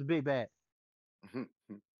nigga was a big bad?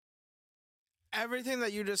 Everything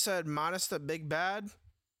that you just said, minus the big bad,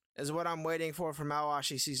 is what I'm waiting for from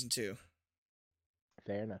Awashi season 2.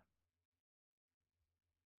 Fair enough.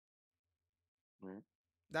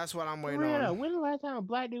 That's what I'm For waiting real on. though, when the last time a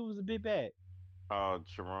black dude was a big bad?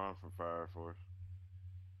 Sharon from Fire Force.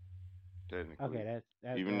 Technically, Okay,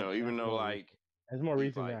 that's even though more like recent. That's more he's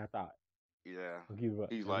recent like, than I thought. yeah, I'll give you up.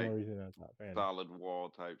 he's That's like more recent than I thought. Fair enough. solid wall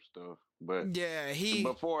type stuff. But Yeah,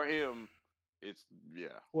 before him, it's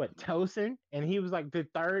What, Tosin? And he was like the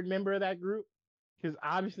third member of that group? Because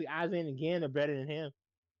obviously Isaiah and Again are better than him.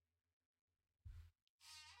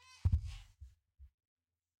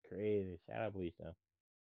 Crazy. Shout out Bleach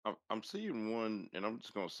though. I'm seeing one, and I'm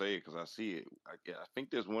just gonna say it because I see it. I think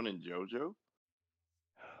there's one in JoJo.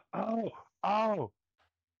 Oh, oh,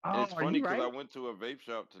 It's are funny you because I right? went to a vape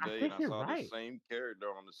shop I today and think I you're saw the right. same character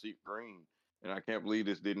on the screen, and I can't believe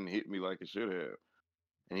this didn't hit me like it should have.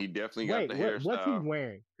 And he definitely got Wait, the what's he hairstyle.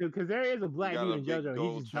 wearing? Because there is a He black got dude a in big JoJo. He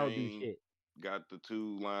gold just don't do chain, shit. got the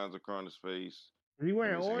 2 lines across his face, Is he and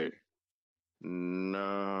wearing his hair. orange?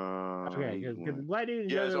 No, Okay, he's because the wearing. black dude in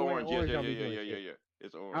Yeah, it's JoJo wearing orange. Yes, orange yeah, don't yeah, be yeah, doing yeah, yeah, shit. yeah.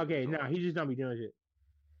 It's orange. Okay, It's no, orange. he just don't be doing shit.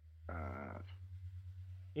 Uh,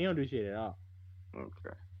 He don't do shit at all.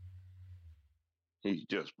 okay. He's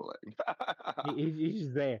just black. He's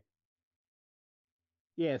just there.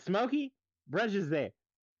 Yeah, Smokey, brush is there.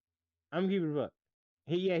 I'm keeping it up.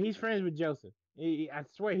 He's friends with Joseph. I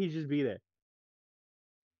swear he just be there.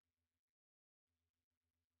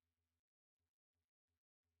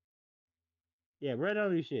 Yeah, bro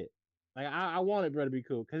don't do shit. Like I wanted bro to be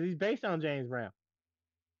cool because he's based on James Brown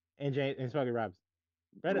and Smokey Robinson.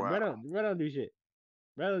 Wow. Bro don't do shit.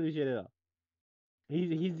 Bro don't do shit at all.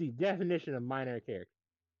 He's the definition of minor character.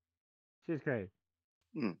 Shit's crazy.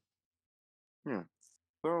 Hmm. Hmm.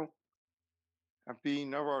 So, I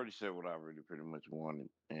mean, I've already said what I really pretty much wanted,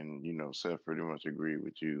 and Seth pretty much agreed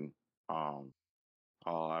with you. Um,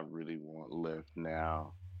 all I really want left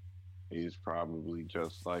now is probably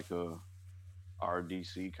just like a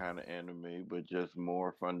RDC kind of anime, but just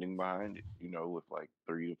more funding behind it. With like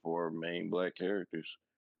 3 to 4 main black characters,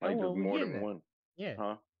 Oh like well, just we more getting than there. one, Yeah,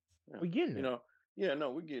 huh? Yeah, we getting you there. know, yeah,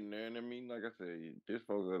 no, we're getting there, and I mean, like I said, there's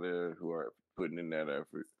folks out there who are putting in that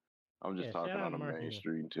effort. I'm just Yeah, shout talking out on to a Martin.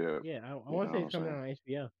 mainstream tip. Yeah, I You want know to say what it's I'm coming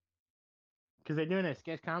saying? out on HBO because they're doing that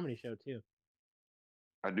sketch comedy show too.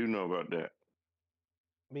 I do know about that.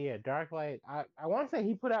 But yeah, Darklight. I want to say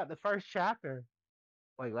he put out the first chapter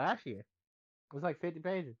like last year. It was like 50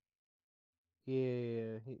 pages.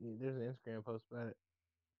 Yeah, there's an Instagram post about it.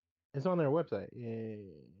 It's on their website. Yeah,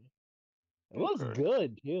 it looks Okay.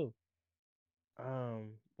 good too.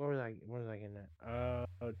 What was I getting at?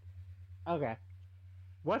 Okay.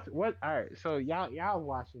 What? All right. So y'all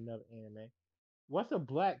watching another anime. What's a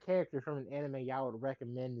black character from an anime y'all would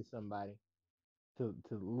recommend to somebody to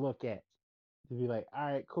look at? To be like, all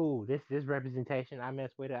right, cool. This representation, I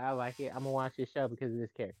mess with it. I like it. I'm gonna watch this show because of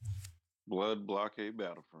this character. Blood Blockade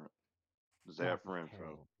Battlefront. Zap That's a Renfro.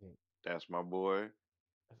 terrible pick. That's my boy.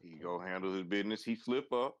 That's a He go terrible handle pick. his business. He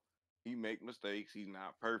slip up. He make mistakes. He's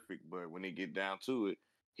not perfect, but when it get down to it,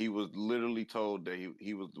 he was literally told that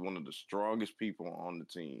he was one of the strongest people on the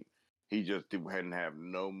team. He just hadn't have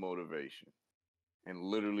no motivation, and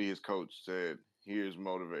literally his coach said, "Here's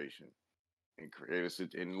motivation," and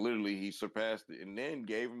created and literally he surpassed it, and then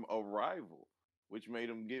gave him a rival, which made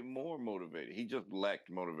him get more motivated. He just lacked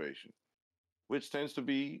motivation, which tends to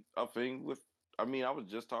be a thing with. I mean, I was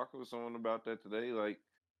just talking with someone about that today. Like,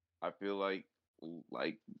 I feel like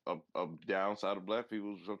a downside of black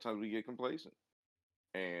people, sometimes we get complacent.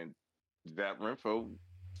 And that Renfro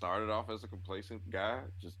started off as a complacent guy,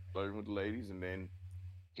 just flirting with the ladies, and then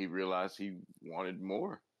he realized he wanted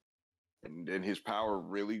more, and then his power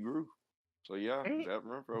really grew. So yeah, Ain't, that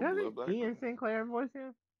Renfro, doesn't Blood Black Ian Renfro. Sinclair voice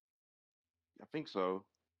him? I think so.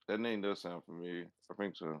 That name does sound familiar. I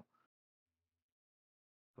think so.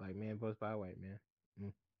 Black man voiced by a white man.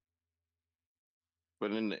 Mm.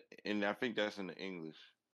 But and I think that's in the English.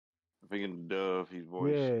 I think in the dub he's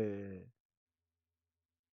voiced. Yeah.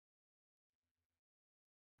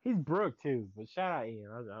 He's Brooke too, but shout out Ian.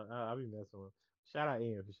 I'll be messing with him. Shout out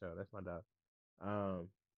Ian for sure. That's my dog. Um,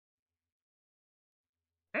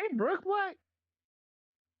 ain't Brooke black?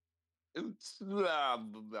 It's blah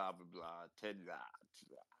blah blah blah blah.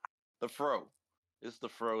 The fro. It's the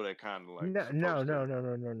fro that kind of like No, no, supposed to. no, no,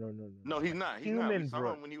 no, no, no, no, no. No, he's Like not. He's not. We human saw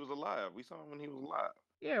Brooke. him when he was alive. We saw him when he was alive.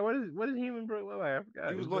 Yeah, what is human Brooke look like? I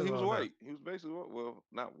forgot. It's been a He was long time. white. He was basically white. Well,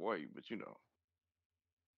 not white, but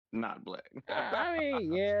not black. I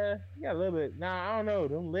mean, yeah, a little bit. Nah, I don't know.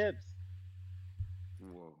 Them lips.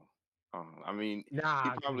 Whoa. I mean, he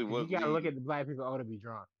Nah, probably because was you gotta look leading. at the black people owe to be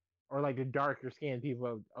drawn, or like the darker skinned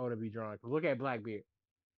people owe to be drawn. Look at Blackbeard.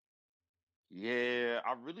 Yeah,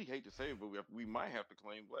 I really hate to say it, but we might have to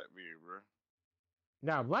claim Blackbeard, bro.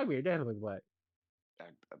 Nah, Blackbeard definitely black.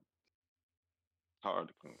 Hard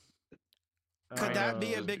to claim. Could Might have that to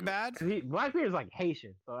be a just big do it. bad? Cause Blackbeard is like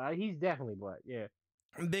Haitian, so he's definitely black. Yeah,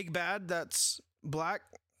 Big bad that's black?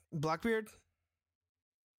 Blackbeard?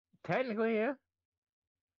 technically, yeah.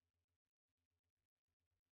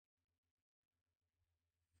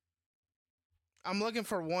 I'm looking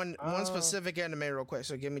for one Uh, specific anime real quick,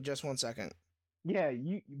 so give me just 1 second. Yeah,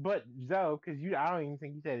 but Zoe, because I don't even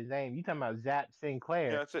think you said his name. You talking about Zap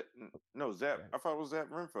Sinclair? Yeah, I said no. Zap. I thought it was Zap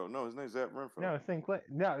Renfro. No, his name's Zap Renfro. No, Sinclair.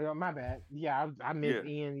 No, my bad. Yeah, I missed Yeah.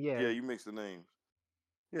 Ian. Yeah, Yeah, you mixed the names.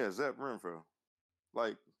 Yeah, Zap Renfro.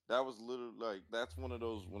 Like that was literally like that's one of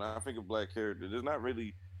those when I think of black characters. There's not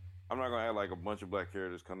really. I'm not gonna have like a bunch of black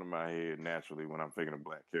characters come to my head naturally when I'm thinking of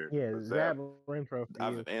black characters. yeah, But Zap Renfro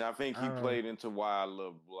for you. And I think he played into why I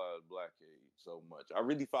love Blackade so much. I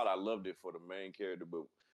really thought I loved it for the main character, but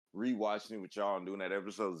rewatching it with y'all and doing that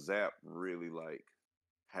episode, Zap really like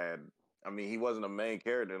had. I mean, he wasn't a main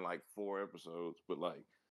character in like 4 episodes, but like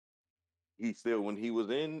he still when he was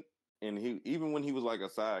in, and he even when he was like a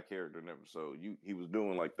side character in an episode, he was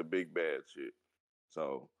doing like the big bad shit.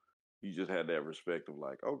 So you just had that respect of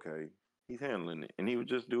like, okay, he's handling it, and he would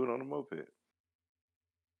just do it on a moped.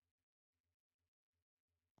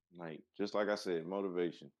 Like just like I said,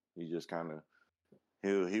 motivation. He just kind of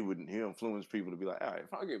he'll influence people to be like, all right,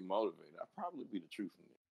 if I get motivated, I'll probably be the truth in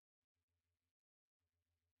it.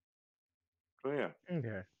 So yeah,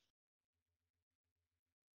 Okay.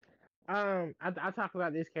 I talked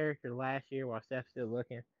about this character last year while Steph's still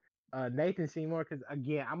looking. Nathan Seymour, because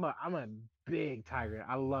again, I'm a big Tiger.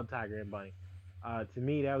 I love Tiger and Bunny. To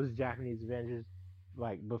me, that was Japanese Avengers.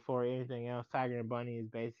 Like before anything else, Tiger and Bunny is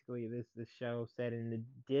basically this show set in the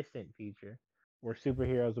distant future where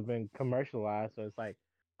superheroes have been commercialized. So it's like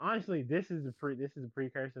honestly, this is a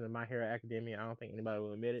precursor to My Hero Academia. I don't think anybody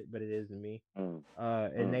will admit it, but it is to me.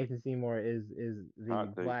 And Nathan Seymour is the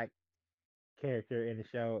Hot take. black character in the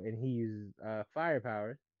show, and he uses fire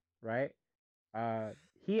powers, right?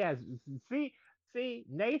 He has see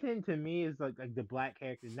Nathan to me is like the black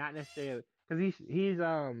character, not necessarily because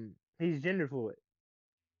he's gender fluid.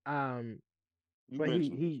 Um, you but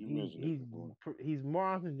mentioned this. You mentioned it before. he's more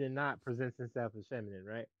often than not presents himself as feminine,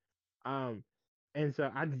 right? Um, and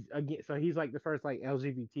so so he's like the first like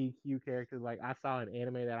LGBTQ character like I saw an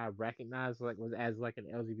anime that I recognized like was as like an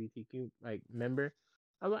LGBTQ like member.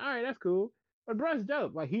 I was like, all right, that's cool. But bro's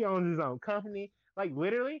dope. Like he owns his own company. Like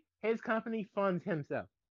literally, his company funds himself.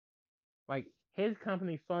 Like his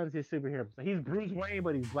company funds his superhero. So he's Bruce Wayne,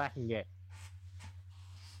 but he's black and gay.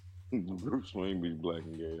 Bruce Wayne be black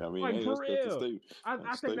and gay. I mean, Like hey, for that's a real. statement.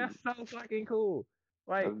 I think that's so fucking cool.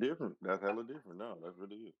 Like That's different. That's hella different. No, that's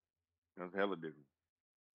really it. That's hella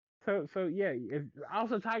different. so yeah.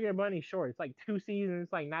 Also Tiger and Bunny short. It's like 2 seasons.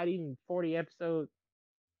 Like not even 40 episodes.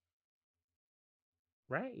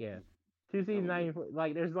 Right? Yeah. 2 seasons, not even,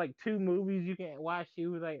 like there's like 2 movies you can watch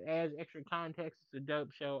too. Like adds extra context. It's a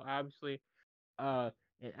dope show, obviously.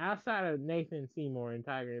 And outside of Nathan Seymour and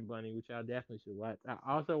Tiger and Bunny, which y'all definitely should watch, I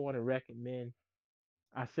also want to recommend.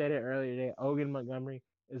 I said it earlier today. Ogun Montgomery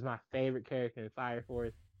is my favorite character in Fire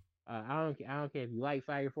Force. I don't care if you like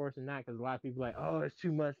Fire Force or not, because a lot of people are like, oh, it's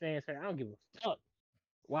too much fan service. I don't give a fuck.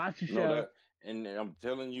 Watch the No, show. and I'm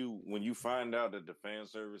telling you, when you find out that the fan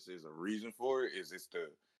service is a reason for it,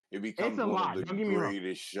 it becomes It's a one lot. of the Don't get me wrong.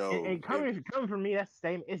 greatest shows. And coming from me, that's the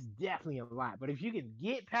same. It's definitely a lot. But if you can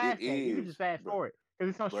get past that, you can just fast forward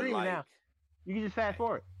because it's on streaming now. You can just fast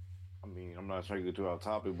forward. I mean, I'm not trying to get too off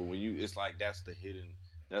topic, but it's like that's the hidden.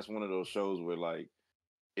 That's one of those shows where like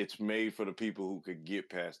it's made for the people who could get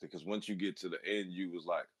past it. Because once you get to the end, you was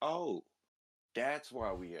like, oh, that's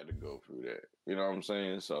why we had to go through that. You know what I'm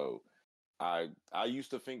saying? So I used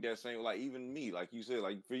to think that same, like even me, like you said,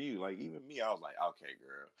 like for you, like even me, I was like, okay,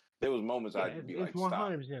 girl. There was moments I'd be like, stop.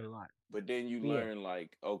 100% a lot. But then you learn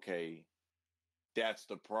like, okay, that's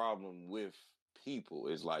the problem with people.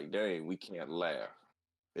 Is like, dang, we can't laugh.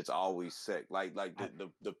 It's always sick. Like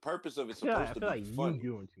the purpose of it's supposed to be like funny. You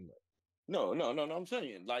doing too much. No. I'm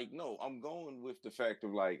saying like no. I'm going with the fact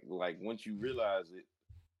of like once you realize it,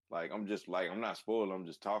 like I'm not spoiled. I'm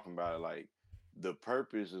just talking about it. Like the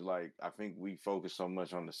purpose is like I think we focus so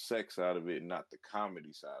much on the sex side of it, and not the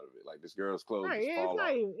comedy side of it. Like this girl's clothes Right, just fall off.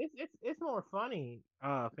 It's more funny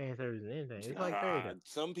fan service than anything. It's like fairy tale.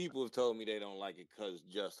 Some people have told me they don't like it because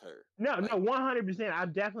just her. No, like, 100%.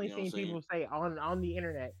 I've definitely you know seen people say on the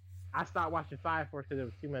internet, I stopped watching Fire Force because there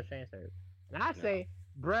was too much fan service. And I say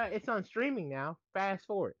bruh, it's on streaming now. Fast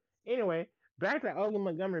forward. Anyway, back to Ogun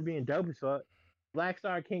Montgomery being dope as fuck. Black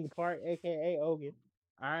Star King Park, aka Ogun.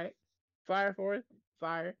 Alright. Fire Force,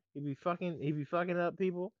 fire. He be fucking up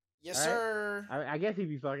people. Yes, Alright. sir. I guess he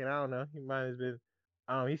be fucking, I don't know. He might have been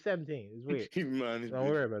he's 17. It's weird. Keep in mind his Don't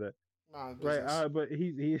worry about it. But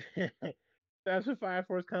he's that's what Fire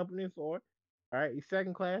Force Company is for. All right, he's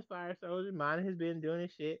second class fire soldier. Mine has been doing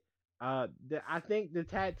his shit. I think the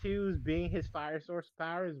tattoos being his fire source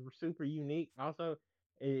power is super unique. Also,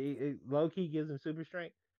 it low key gives him super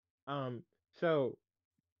strength. So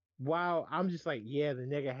while I'm just like, yeah, the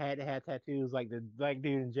nigga had to have tattoos, like the black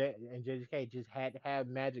dude in JJK just had to have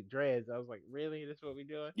magic dreads. I was like, really? That's what we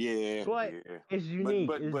doing? Yeah, But yeah. it's unique.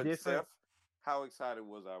 But it's different. Seth, how excited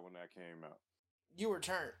was I when that came out? You were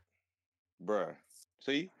turned. Bruh.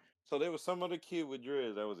 See? So there was some other kid with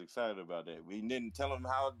dreads that was excited about that. We didn't tell him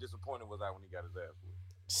how disappointed was I when he got his ass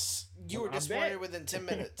whipped. You were disappointed within 10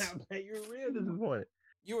 minutes. I bet you're real disappointed.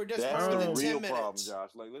 You were That's disappointed the within 10 real minutes. problem, Josh.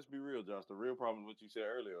 Like, let's be real, Josh. The real problem is what you said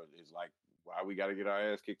earlier is like why we got to get our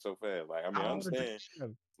ass kicked so fast. Like, I mean, I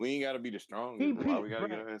understand we ain't got to be the strongest, but why we got to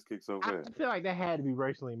get our ass kicked so fast? I feel like that had to be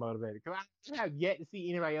racially motivated because I have yet to see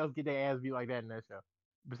anybody else get their ass beat like that in that show.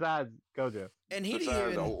 Besides Gojo. And he Besides,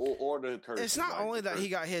 didn't even. or the Turks, It's not like only the that he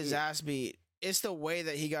Turks. got his ass beat, it's the way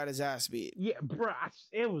that he got his ass beat. Yeah, bro,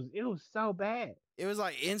 it was so bad. It was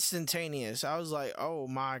like instantaneous. I was like, oh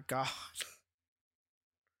my God.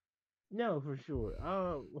 No, for sure.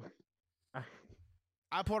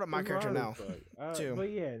 I pulled up my character now, too.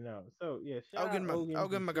 But yeah, no. So yeah, shout out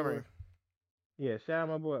Ogun Montgomery. Sure. Yeah, shout out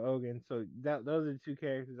my boy Ogun. So those are the two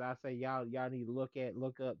characters I say y'all need to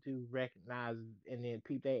look up to, recognize, and then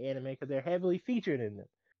peep their anime because they're heavily featured in them.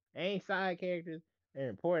 They ain't side characters. They're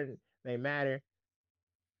important. They matter.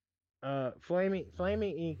 Flaming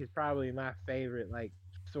Ink is probably my favorite like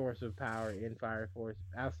source of power in Fire Force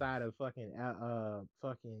outside of fucking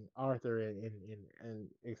Arthur and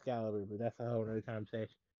Excalibur, but that's a whole other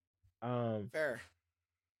conversation. Fair.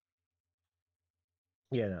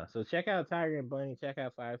 Yeah, no. So check out Tiger and Bunny. Check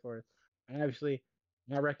out Fire Force. Obviously,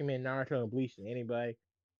 I recommend Naruto and Bleach to anybody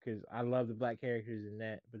because I love the black characters in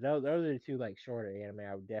that. But those are the two like shorter anime.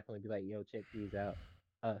 I would definitely be like, yo, check these out.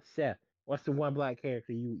 Seth, what's the one black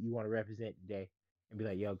character you want to represent today? And be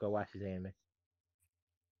like, yo, go watch his anime.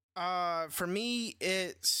 For me,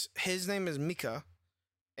 it's his name is Mika,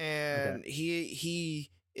 and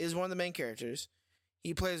he is one of the main characters.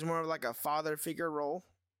 He plays more of like a father figure role.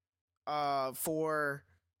 For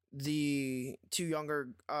the two younger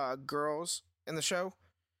girls in the show,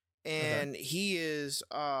 and he is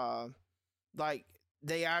like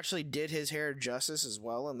they actually did his hair justice as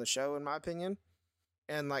well in the show, in my opinion,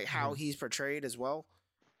 and like how he's portrayed as well.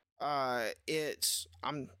 I'm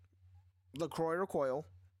LaCroix Recoil,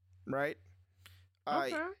 right?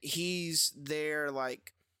 He's their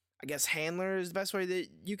like I guess handler is the best way that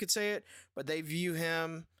you could say it, but they view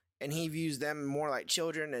him. And he views them more like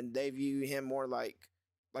children, and they view him more like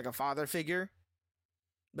a father figure,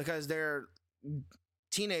 because they're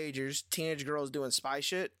teenage girls doing spy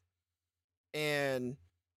shit, and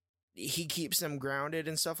he keeps them grounded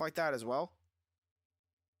and stuff like that as well.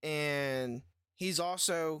 And he's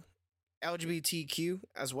also LGBTQ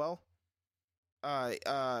as well.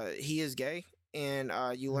 He is gay, and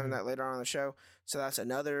you learn that later on in the show. So that's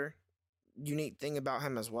another unique thing about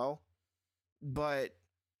him as well. But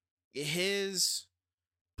his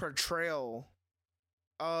portrayal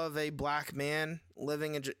of a black man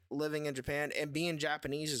living in Japan and being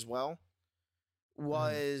Japanese as well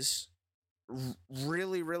was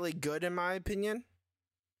really, really good in my opinion.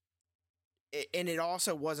 And it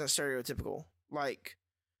also wasn't stereotypical. Like,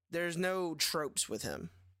 there's no tropes with him.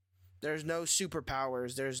 There's no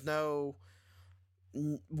superpowers. There's no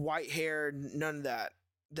white hair. None of that.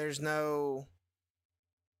 There's no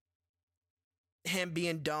him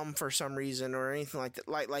being dumb for some reason or anything like that.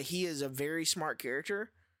 Like he is a very smart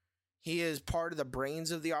character. He is part of the brains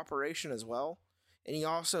of the operation as well, and he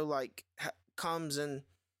also like comes and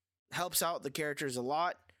helps out the characters a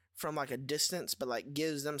lot from like a distance, but like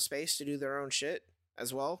gives them space to do their own shit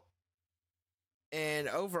as well. And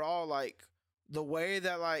overall, like the way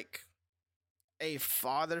that like a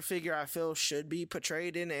father figure I feel should be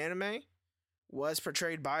portrayed in anime was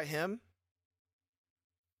portrayed by him.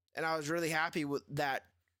 And I was really happy with that.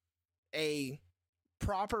 A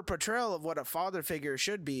proper portrayal of what a father figure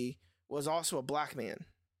should be was also a black man.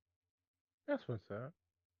 That's what's up.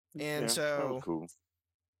 And so cool.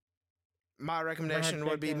 My recommendation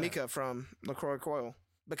would be Mika from LaCroix Coil,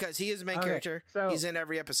 because he is the main character. So, he's in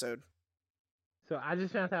every episode. So I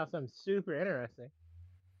just found out something super interesting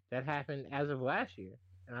that happened as of last year.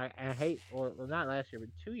 and I hate, or not last year, but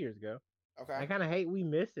 2 years ago. Okay. I kind of hate we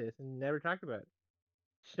missed this and never talked about it.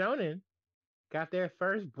 Shonen got their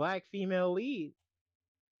first black female lead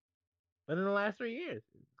within the last 3 years.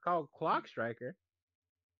 It's called Clock Striker,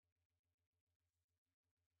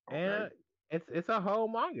 and Okay. it's a whole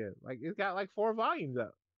manga. Like it's got like 4 volumes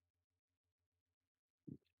up.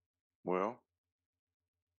 Well,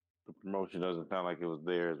 the promotion doesn't sound like it was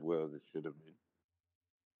there as well as it should have been.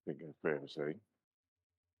 I think that's fair to say.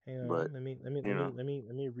 Hang But on, you know, let me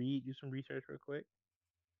read do some research real quick.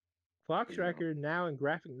 Clock you know, Striker, now in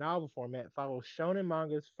graphic novel format, follows shonen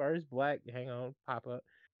manga's first black, hang on, pop up,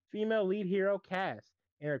 female lead hero Cass,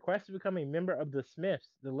 and her quest to become a member of the Smiths,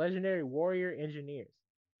 the legendary warrior engineers.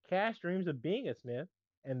 Cass dreams of being a Smith,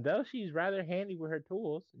 and though she's rather handy with her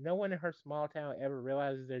tools, no one in her small town ever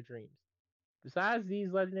realizes their dreams. Besides,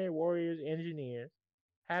 these legendary warriors engineers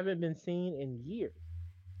haven't been seen in years,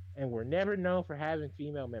 and were never known for having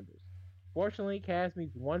female members. Fortunately, Cass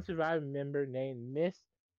meets one surviving member named Miss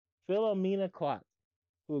Philomena Klotz,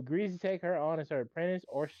 who agrees to take her on as her apprentice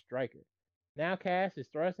or striker. Now Cass is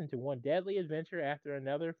thrust into one deadly adventure after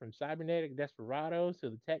another, from cybernetic desperados to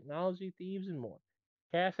the technology thieves and more.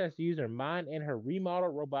 Cass has to use her mind and her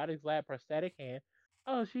remodeled robotics lab prosthetic hand.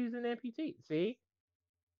 Oh, she's an amputee. See?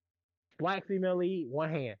 Black female lead, one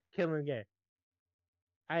hand, killing the game.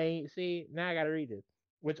 I ain't see, now I gotta read this.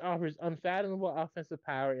 Which offers unfathomable offensive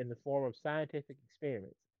power in the form of scientific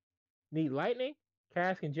experiments. Need lightning?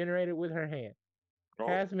 Cass can generate it with her hand. oh,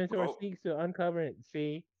 Cass mentor oh, seeks to uncover it.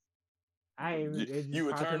 See, it you just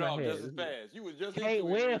would popped in turn my off head. just as fast. You was just Can't into it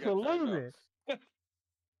and win you for got turned off. losing.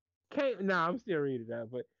 Can't. Nah, I'm still reading that,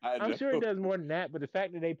 but I I'm know. sure it does more than that. But the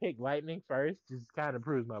fact that they picked lightning first just kind of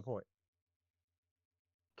proves my point.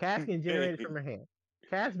 Cass can generate it from her hand.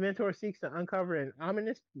 Cass' mentor seeks to uncover an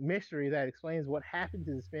ominous mystery that explains what happened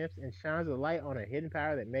to the Smiths and shines a light on a hidden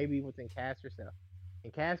power that may be within Cass herself.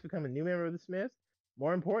 Can Cass become a new member of the Smiths?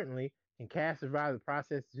 More importantly, can Cass survive the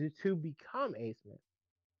process to become a Smith?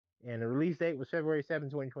 And the release date was February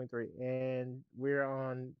 7th, 2023. And we're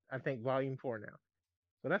on, I think, volume 4 now.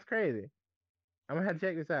 So that's crazy. I'm going to have to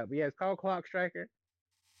check this out. But yeah, it's called Clock Striker.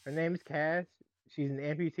 Her name is Cass. She's an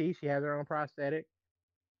amputee. She has her own prosthetic.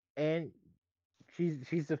 And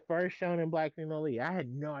she's the first shonen black female lead. I had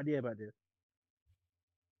no idea about this.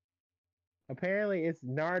 Apparently, it's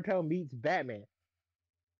Naruto meets Batman.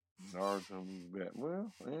 Naruto back.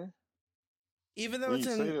 Well, yeah. Even though When it's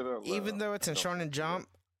you say in that out even loud, though it's in I don't Shonen think Jump,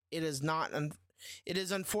 it is not. It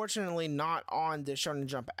is unfortunately not on the Shonen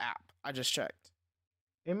Jump app. I just checked.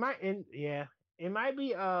 It might, yeah, it might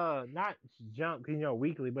be not Jump, you know,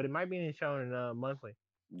 weekly, but it might be in Shonen monthly.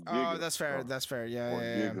 Oh, Giga, that's fair. That's fair. Yeah, or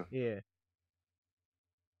yeah, yeah. Giga. Yeah.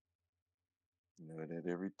 You know that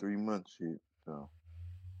every 3 months shit. So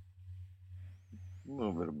a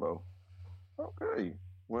little bit of both. Okay.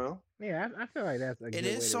 Well, Yeah, I feel like that's a It good way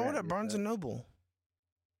is to sold wrap at this Barnes up. and Noble.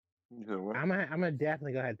 you said what? I'm gonna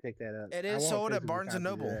definitely go ahead and pick that up. It I is want sold at physical Barnes and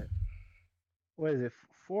copies of Noble. that. What is it?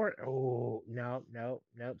 For oh no.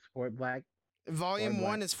 Support black. Volume Black.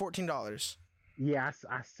 1 is $14. Yeah,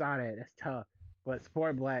 I saw that. That's tough. But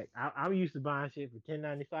support black. I'm used to buying shit for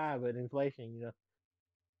 $10.95, but inflation, you know.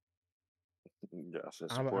 Yeah, I said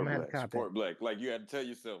I'm support gonna have to black. cop Support black. Like you had to tell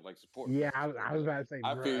yourself, like support Yeah, black. Support I was black. about to say,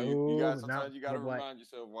 I bro. feel you. You got No, sometimes you got to support black. remind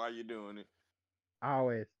yourself why you're doing it.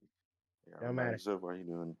 Always. You gotta Don't remind matter. yourself why you're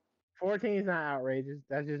doing it. 14 is not outrageous.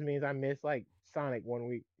 That just means I missed like Sonic 1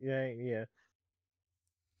 week. Yeah.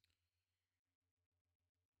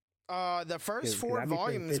 The first 'Cause 4 I be spending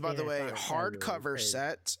volumes, by 15 the in way, Sonic casually. It's hardcover crazy.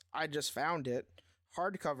 set. I just found it.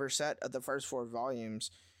 Hardcover set of the first 4 volumes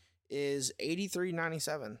is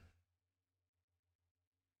 $83.97.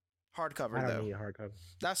 Hardcover I don't though. need a hardcover.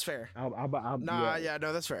 That's fair. I'll Nah, yeah,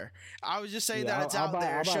 no, that's fair. I was just saying Yeah, that it's I'll out buy- there.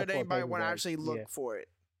 I'll buy a Should full anybody want to paperback, actually look yeah. for it?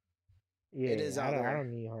 Yeah, It is out I there.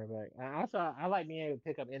 don't need hardback. I like being able to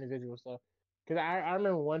pick up individual stuff because I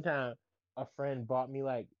remember one time a friend bought me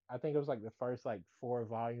like I think it was like the first like 4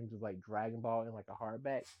 volumes of like Dragon Ball in like a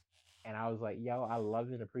hardback, and I was like, yo, I love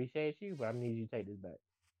and appreciate you, but I need you to take this back.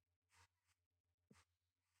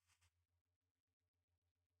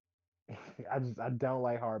 I don't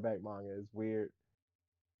like hardback manga. It's weird.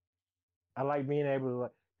 I like being able to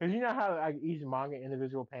like because you know how like each manga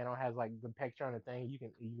individual panel has like the picture on the thing. You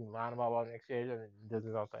can line them all up next to each other and it does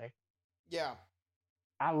its own thing. Yeah.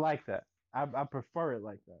 I like that. I prefer it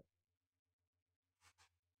like that.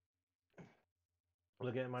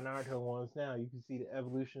 Look at my Naruto ones now. You can see the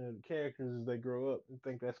evolution of the characters as they grow up and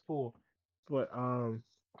think that's cool. But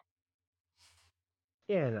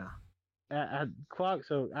yeah, no. Clock.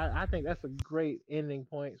 So I think that's a great ending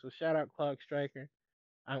point. So shout out Clock Striker.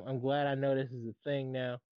 I'm glad I know this is a thing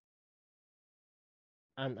now.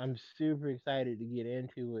 I'm super excited to get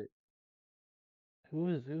into it.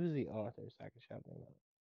 Who's the author? So I can shout them out.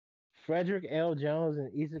 Frederick L. Jones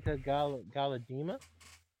and Isaka Galadima.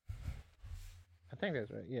 I think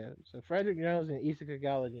that's right. Yeah. So Frederick Jones and Isaka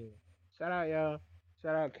Galadima. Shout out y'all.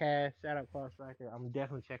 Shout out Cass. Shout out Cross Striker. I'm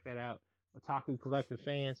definitely check that out. Otaku Collective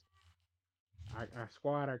fans. Our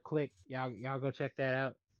squad, our clique. Y'all go check that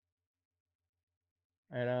out.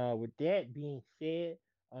 And with that being said,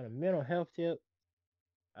 on a mental health tip,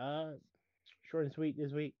 uh, short and sweet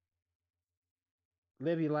this week.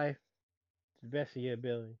 Live your life to the best of your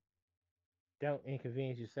ability. Don't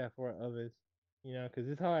inconvenience yourself or others, because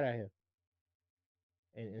it's hard out here.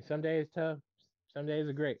 And some days tough, some days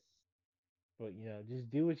are great. But, just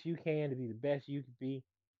do what you can to be the best you can be.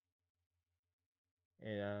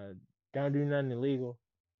 And don't do nothing illegal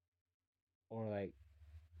or,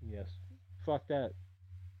 fucked up.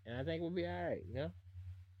 And I think we'll be all right.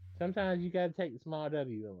 Sometimes you got to take the small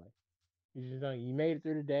W in life. You just don't, you made it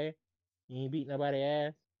through the day. You ain't beat nobody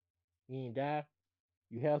ass. You ain't die.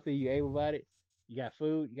 You healthy. You able bodied. You got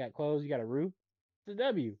food. You got clothes. You got a roof. It's a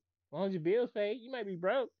W. As long as your bills paid, you might be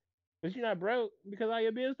broke, but you're not broke because all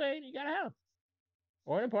your bills paid. You got a house,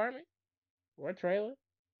 or an apartment, or a trailer,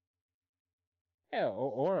 hell,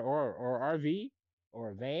 or RV,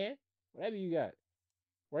 or a van, whatever you got.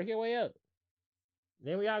 Work your way up.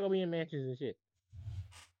 Then we all gonna be in mansions and shit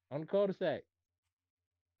on the cul-de-sac.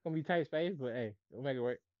 It's gonna be tight space, but hey, we'll make it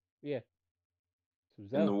work. Yeah.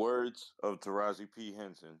 In the words of Taraji P.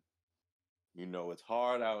 Henson, it's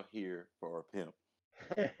hard out here for a pimp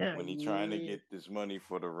when he trying to get this money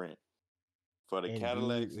for the rent, for the Indeed,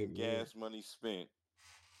 Cadillacs and gas money spent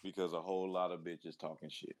because a whole lot of bitches talking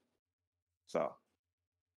shit. So.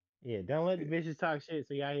 Yeah, don't let the bitches talk shit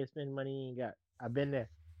so you out here spending money you ain't got. I've been there.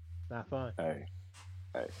 It's not fun. Hey.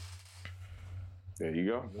 There you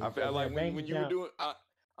go. I feel like when you were doing, I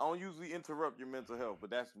don't usually interrupt your mental health, but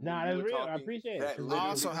that's that's real. Talking, I appreciate it. I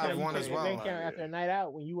also have one as well. After a night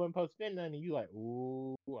out when you weren't supposed to spend nothing, you like,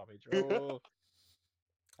 ooh, I'm in trouble.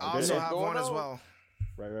 I also have one as well.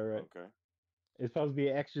 Right. Okay. It's supposed to be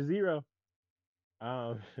an extra zero.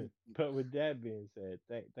 But with that being said,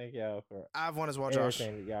 thank y'all for I have one as well, Josh.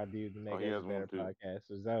 Everything that y'all do to make it a better podcast.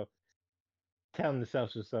 So tell them the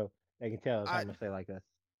social so they can tell us how to say like that.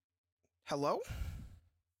 Hello?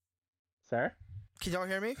 Sir? Can y'all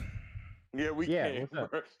hear me? Yeah, we can.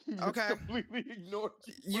 What's up? Okay. Completely ignored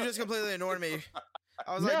you. You just completely ignored me.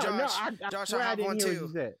 I was like, Josh, Josh, I have one too.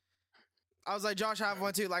 I was like, Josh, I have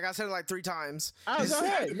one too. Like I said it like 3 times. Oh, go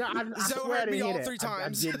ahead. No, I so heard me all 3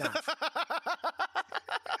 times. I did not.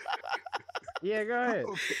 Yeah, go ahead.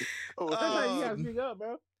 Sometimes you gotta speak up,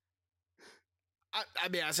 bro. I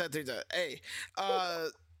mean, I said 3 times. Hey,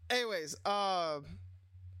 anyways, I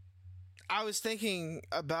was thinking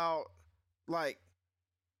about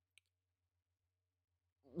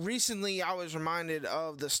recently I was reminded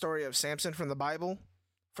of the story of Samson from the Bible.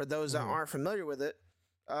 For those that aren't familiar with it,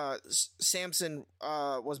 Samson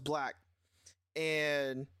was black,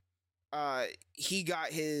 and he got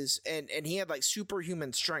his and he had like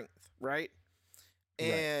superhuman strength, right?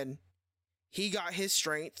 And he got his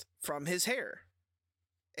strength from his hair,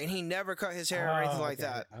 and he never cut his hair or anything like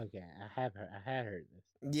that. Okay, I had heard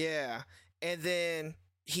this. Yeah, and then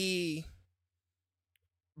he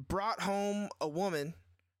brought home a woman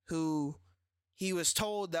who he was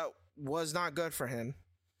told that was not good for him,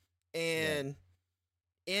 and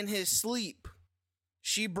in his sleep,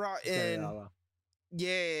 she brought in.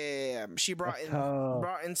 She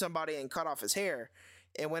brought in somebody and cut off his hair.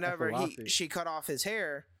 And whenever she cut off his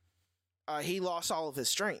hair, he lost all of his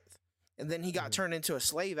strength. And then he got turned into a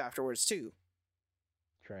slave afterwards too.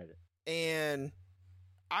 Tried it. And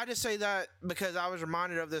I just say that because I was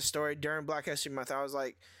reminded of this story during Black History Month. I was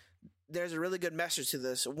like, there's a really good message to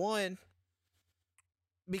this. One,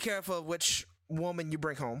 be careful of which woman you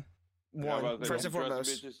bring home. First and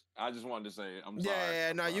foremost. I just wanted to say, I'm sorry.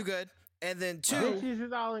 Yeah, no, you good. And then 2, bitches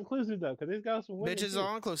is all inclusive though, because this goes for women. Bitches are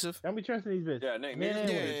all inclusive. Don't be trusting these bitches. Yeah,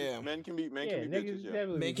 men can be bitches. Yeah.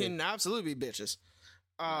 Men can absolutely be bitches.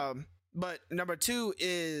 But number 2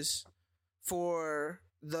 is for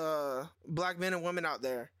the black men and women out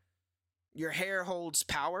there. Your hair holds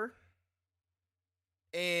power,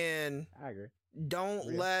 and I agree.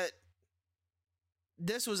 Don't let.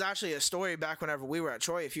 This was actually a story back whenever we were at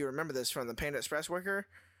Troy. If you remember this, from the Paint Express worker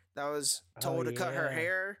that was told to cut her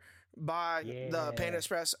hair by the Paint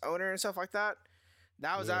Express owner and stuff like that.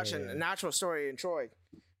 That was actually a natural story in Troy.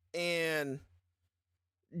 And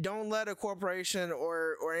don't let a corporation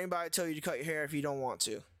or anybody tell you to cut your hair if you don't want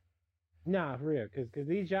to. Nah, for real, because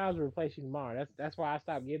these jobs will replace you tomorrow. That's why I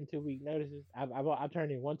stopped giving 2 week notices. I've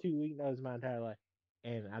turned in 1 2 week notice my entire life,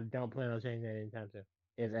 and I don't plan on changing that anytime soon,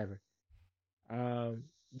 if ever.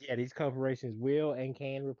 Yeah, these corporations will and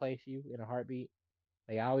can replace you in a heartbeat.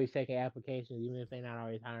 They always take applications, even if they're not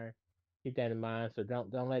always hiring. Keep that in mind. So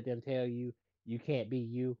don't let them tell you you can't be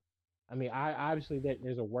you. I mean, I obviously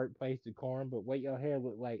there's a workplace decorum, but what your hair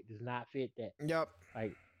look like does not fit that. Yep.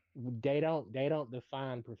 Like they don't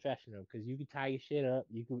define professional because you can tie your shit up.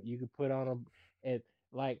 You could put on a if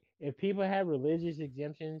like if people have religious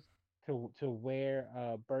exemptions to wear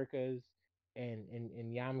burqas and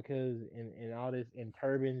yarmulkes and all this and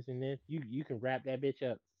turbans and this you can wrap that bitch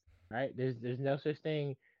up, right? There's no such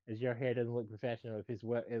thing as your hair doesn't look professional if it's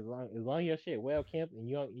well as long as your shit well kept and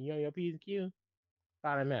you on your P's and Q's,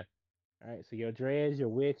 fine enough. All right, so your dreads, your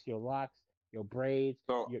wigs, your locks, your braids,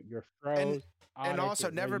 So your And fros, all and that also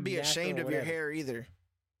shit, whether never you be natural ashamed or of your whatever. hair either.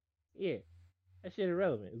 Yeah, that shit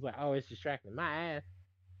irrelevant. It's like, oh, it's distracting. My ass.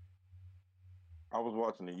 I was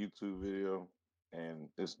watching a YouTube video, and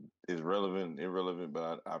this is relevant, irrelevant,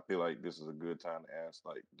 but I feel like this is a good time to ask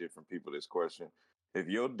like different people this question. If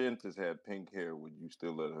your dentist had pink hair, would you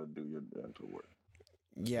still let her do your dental work? Of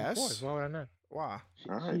course, Yes. why would I not? Why? She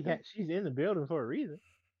All she right then. had she's in the building for a reason.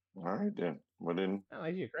 All right then. Well then, Not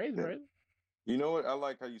like she's a crazy then- person. you know what? I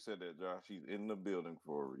like how you said that, Josh. She's in the building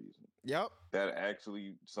for a reason. Yep. That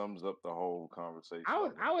actually sums up the whole conversation.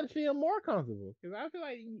 I would feel more comfortable because I feel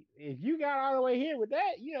like if you got all the way here with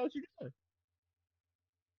that, you know what you're doing.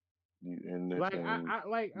 You in this Like thing, I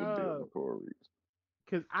like the building for a reason.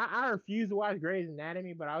 because I refuse to watch Grey's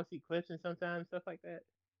Anatomy, but I'll see clips and sometimes stuff like that.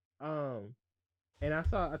 Um, and I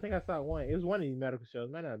think I saw one. It was one of these medical shows.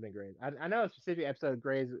 Might not have been Grey's. I know a specific episode of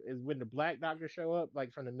Grey's is when the black doctors show up,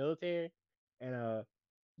 like from the military, and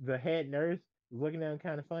the head nurse was looking at him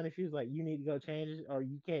kind of funny. She was like, "You need to go change it, or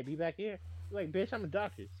you can't be back here." He's like, "Bitch, I'm a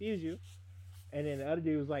doctor. Excuse you." And then the other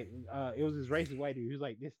dude was like, it was this racist white dude. He was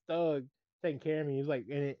like, this thug taking care of me. He was like,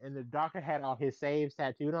 and the doctor had all his saves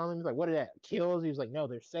tattooed on him. He was like, what are that? Kills? He was like, no,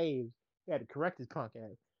 they're saves. He had to correct his punk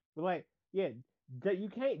ass. But like, yeah, you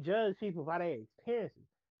can't judge people by their experiences.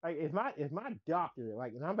 Like, if my doctor,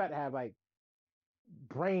 like, and I'm about to have like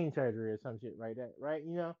brain surgery or some shit like that, right?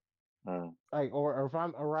 You know, Mm. like, or if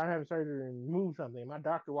I'm having surgery and move something, my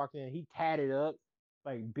doctor walked in, he tatted up,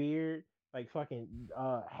 like beard, like fucking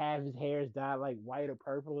have his hairs dyed like white or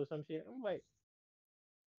purple or some shit. I'm like,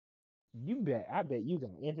 I bet you got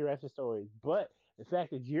interesting stories. But the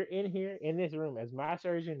fact that you're in here in this room as my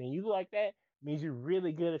surgeon and you like that means you're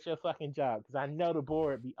really good at your fucking job because I know the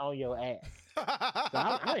board be on your ass. So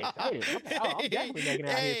I'm excited. I'm like, oh, I'm definitely making it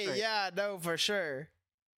out here Hey, straight. yeah, no, for sure.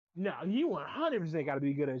 No, you 100% got to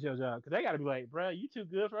be good at your job because they got to be like, bro, you too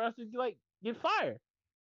good for us to like get fired.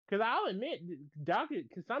 Because I'll admit, doctors,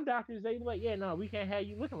 because some doctors they be like, yeah, no, we can't have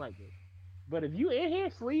you looking like this. But if you in here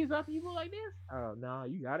sleeves up and you look like this, oh no,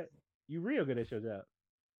 you got it. You real good at your job.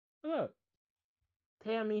 Look,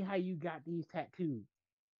 tell me how you got these tattoos.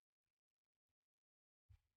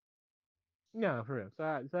 No, for real. So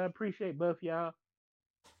I appreciate both y'all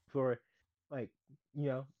for like, you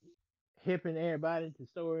know, hipping everybody to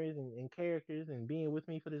stories and characters and being with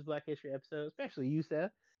me for this Black History episode, especially you,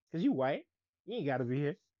 Seth, because you white. You ain't got to be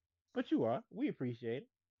here, but you are. We appreciate it.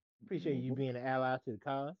 Appreciate you being an ally to the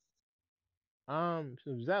cause.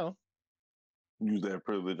 So Zoe, Use that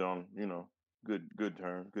privilege on, good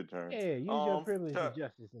terms. yeah, use your privilege of Chuck,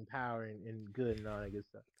 justice and power and good and all that good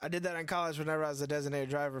stuff. I did that in college whenever I was the designated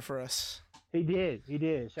driver for us. He did.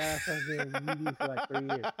 Shout out to being UD for like 3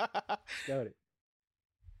 years. Showed it.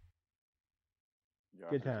 Josh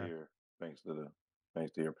Good is time. here thanks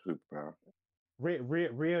to your superpower.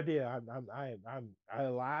 Real deal. I'm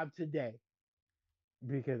alive today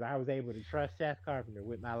because I was able to trust Seth Carpenter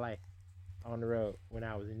with my life on the road when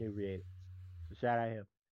I was inebriated. So shout out him.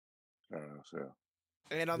 So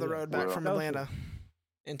And on the Yeah. road back Well- from Atlanta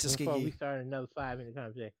into Before we Tuskegee. start another 5-minute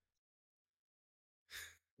conversation.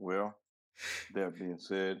 Well, that being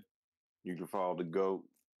said, you can follow the GOAT,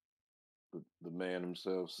 the man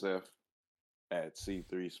himself, Seth, at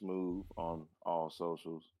C3 Smooth on all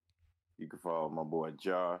socials. You can follow my boy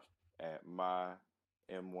Josh at my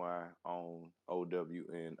on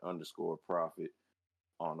OWN _ profit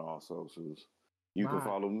on all socials. You can My-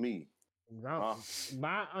 follow me. No, Huh?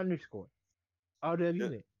 my underscore.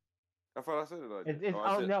 OWN. I thought I said it like It's, that. it's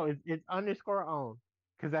I said, no, it's underscore on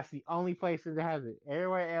because that's the only place that has it.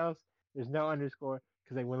 Everywhere else, there's no underscore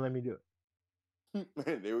because they wouldn't let me do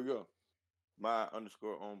it. there we go. My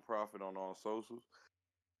 _ on profit on all socials.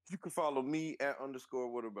 You can follow me at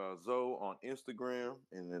 _ what about Zoe on Instagram,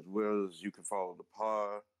 and as well as you can follow the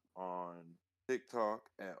pod on TikTok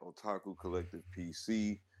at Otaku Collective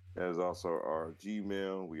PC. That is also our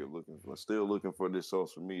Gmail. We're still looking for this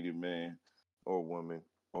social media man or woman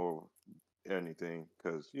or anything,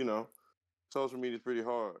 because social media is pretty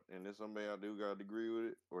hard, and there's somebody out there who got a degree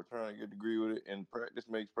with it or trying to get a degree with it, and practice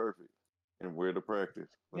makes perfect. And where to practice?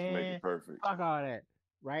 Let's make Man, it perfect. fuck all that,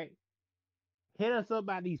 right? Hit us up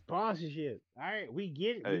about these sponsorships. All right, we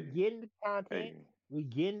getting the content, Hey, we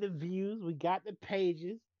getting the views, we got the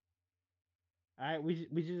pages. All right, we just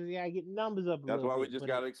gotta get the numbers up a that's little why we bit. just But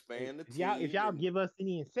gotta expand the if team. y'all give us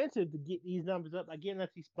any incentive to get these numbers up by giving us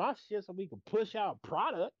these sponsorships so we can push out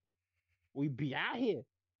product, we be out here.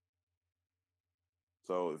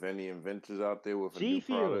 So if any inventors out there with a G new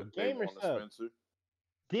Fuel, product they Gamer want to Sub, sponsor,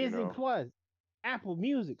 Disney Plus, Apple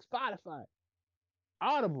Music, Spotify,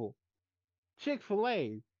 Audible,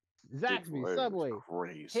 Chick-fil-A, Zaxby's, Chick-fil-A Subway, is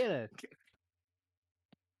crazy. hit us.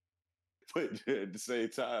 But at the same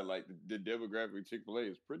time, like the demographic of Chick-fil-A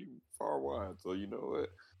is pretty far wide. So you know what?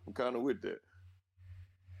 I'm kind of with that.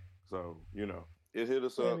 So, it hit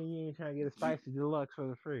us Tell up. me you ain't trying to get a spicy deluxe for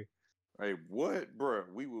the free. Hey, what, bruh?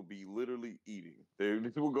 We will be literally eating. They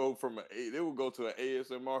will go to an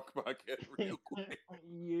ASMR podcast real quick.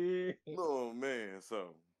 Yeah. Oh man.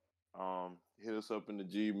 So hit us up in the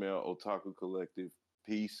Gmail, Otaku Collective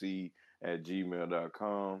PC at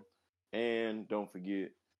gmail.com. And don't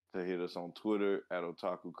forget to hit us on Twitter at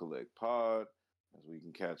Otaku Collect Pod, as we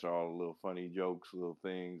can catch all the little funny jokes, little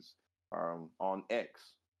things. On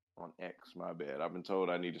X. On X, my bad. I've been told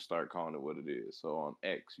I need to start calling it what it is. So on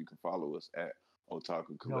X, you can follow us at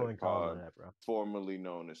Otaku No one Collect calls Pod, it that, bro. formerly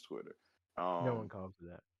known as Twitter. No one calls it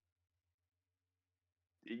that.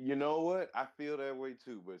 You know what? I feel that way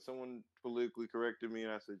too. But someone politically corrected me,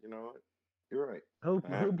 and I said, you know what? You're right. Who I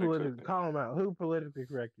have to accept politically that. call him out? Who politically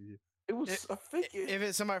corrected you? It was a figure. If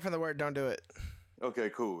it's somebody from the word, don't do it. Okay,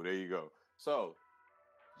 cool. There you go. So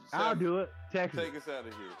I'll Seth, do it. Text me. Take us out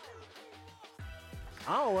of here.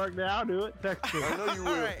 I don't work there. I'll do it. Text me. I know you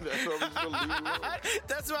will. All right. That's why we're just gonna leave it alone.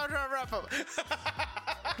 That's what I'm trying to wrap up.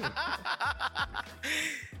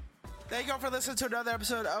 Thank you all for listening to another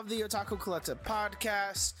episode of the Otaku Collective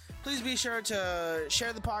Podcast. Please be sure to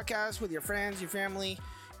share the podcast with your friends, your family,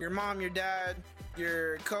 your mom, your dad,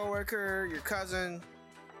 your coworker, your cousin,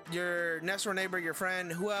 your next door neighbor, your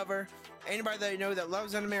friend, whoever. Anybody that you know that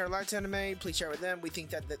loves anime or likes anime, please share it with them. We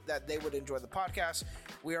think that they would enjoy the podcast.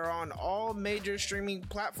 We are on all major streaming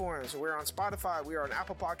platforms. We're on Spotify. We are on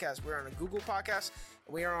Apple Podcasts. We're on Google Podcasts.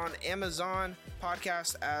 We are on Amazon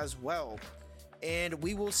Podcast as well. And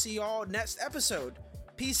we will see y'all next episode.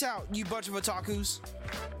 Peace out, you bunch of otakus.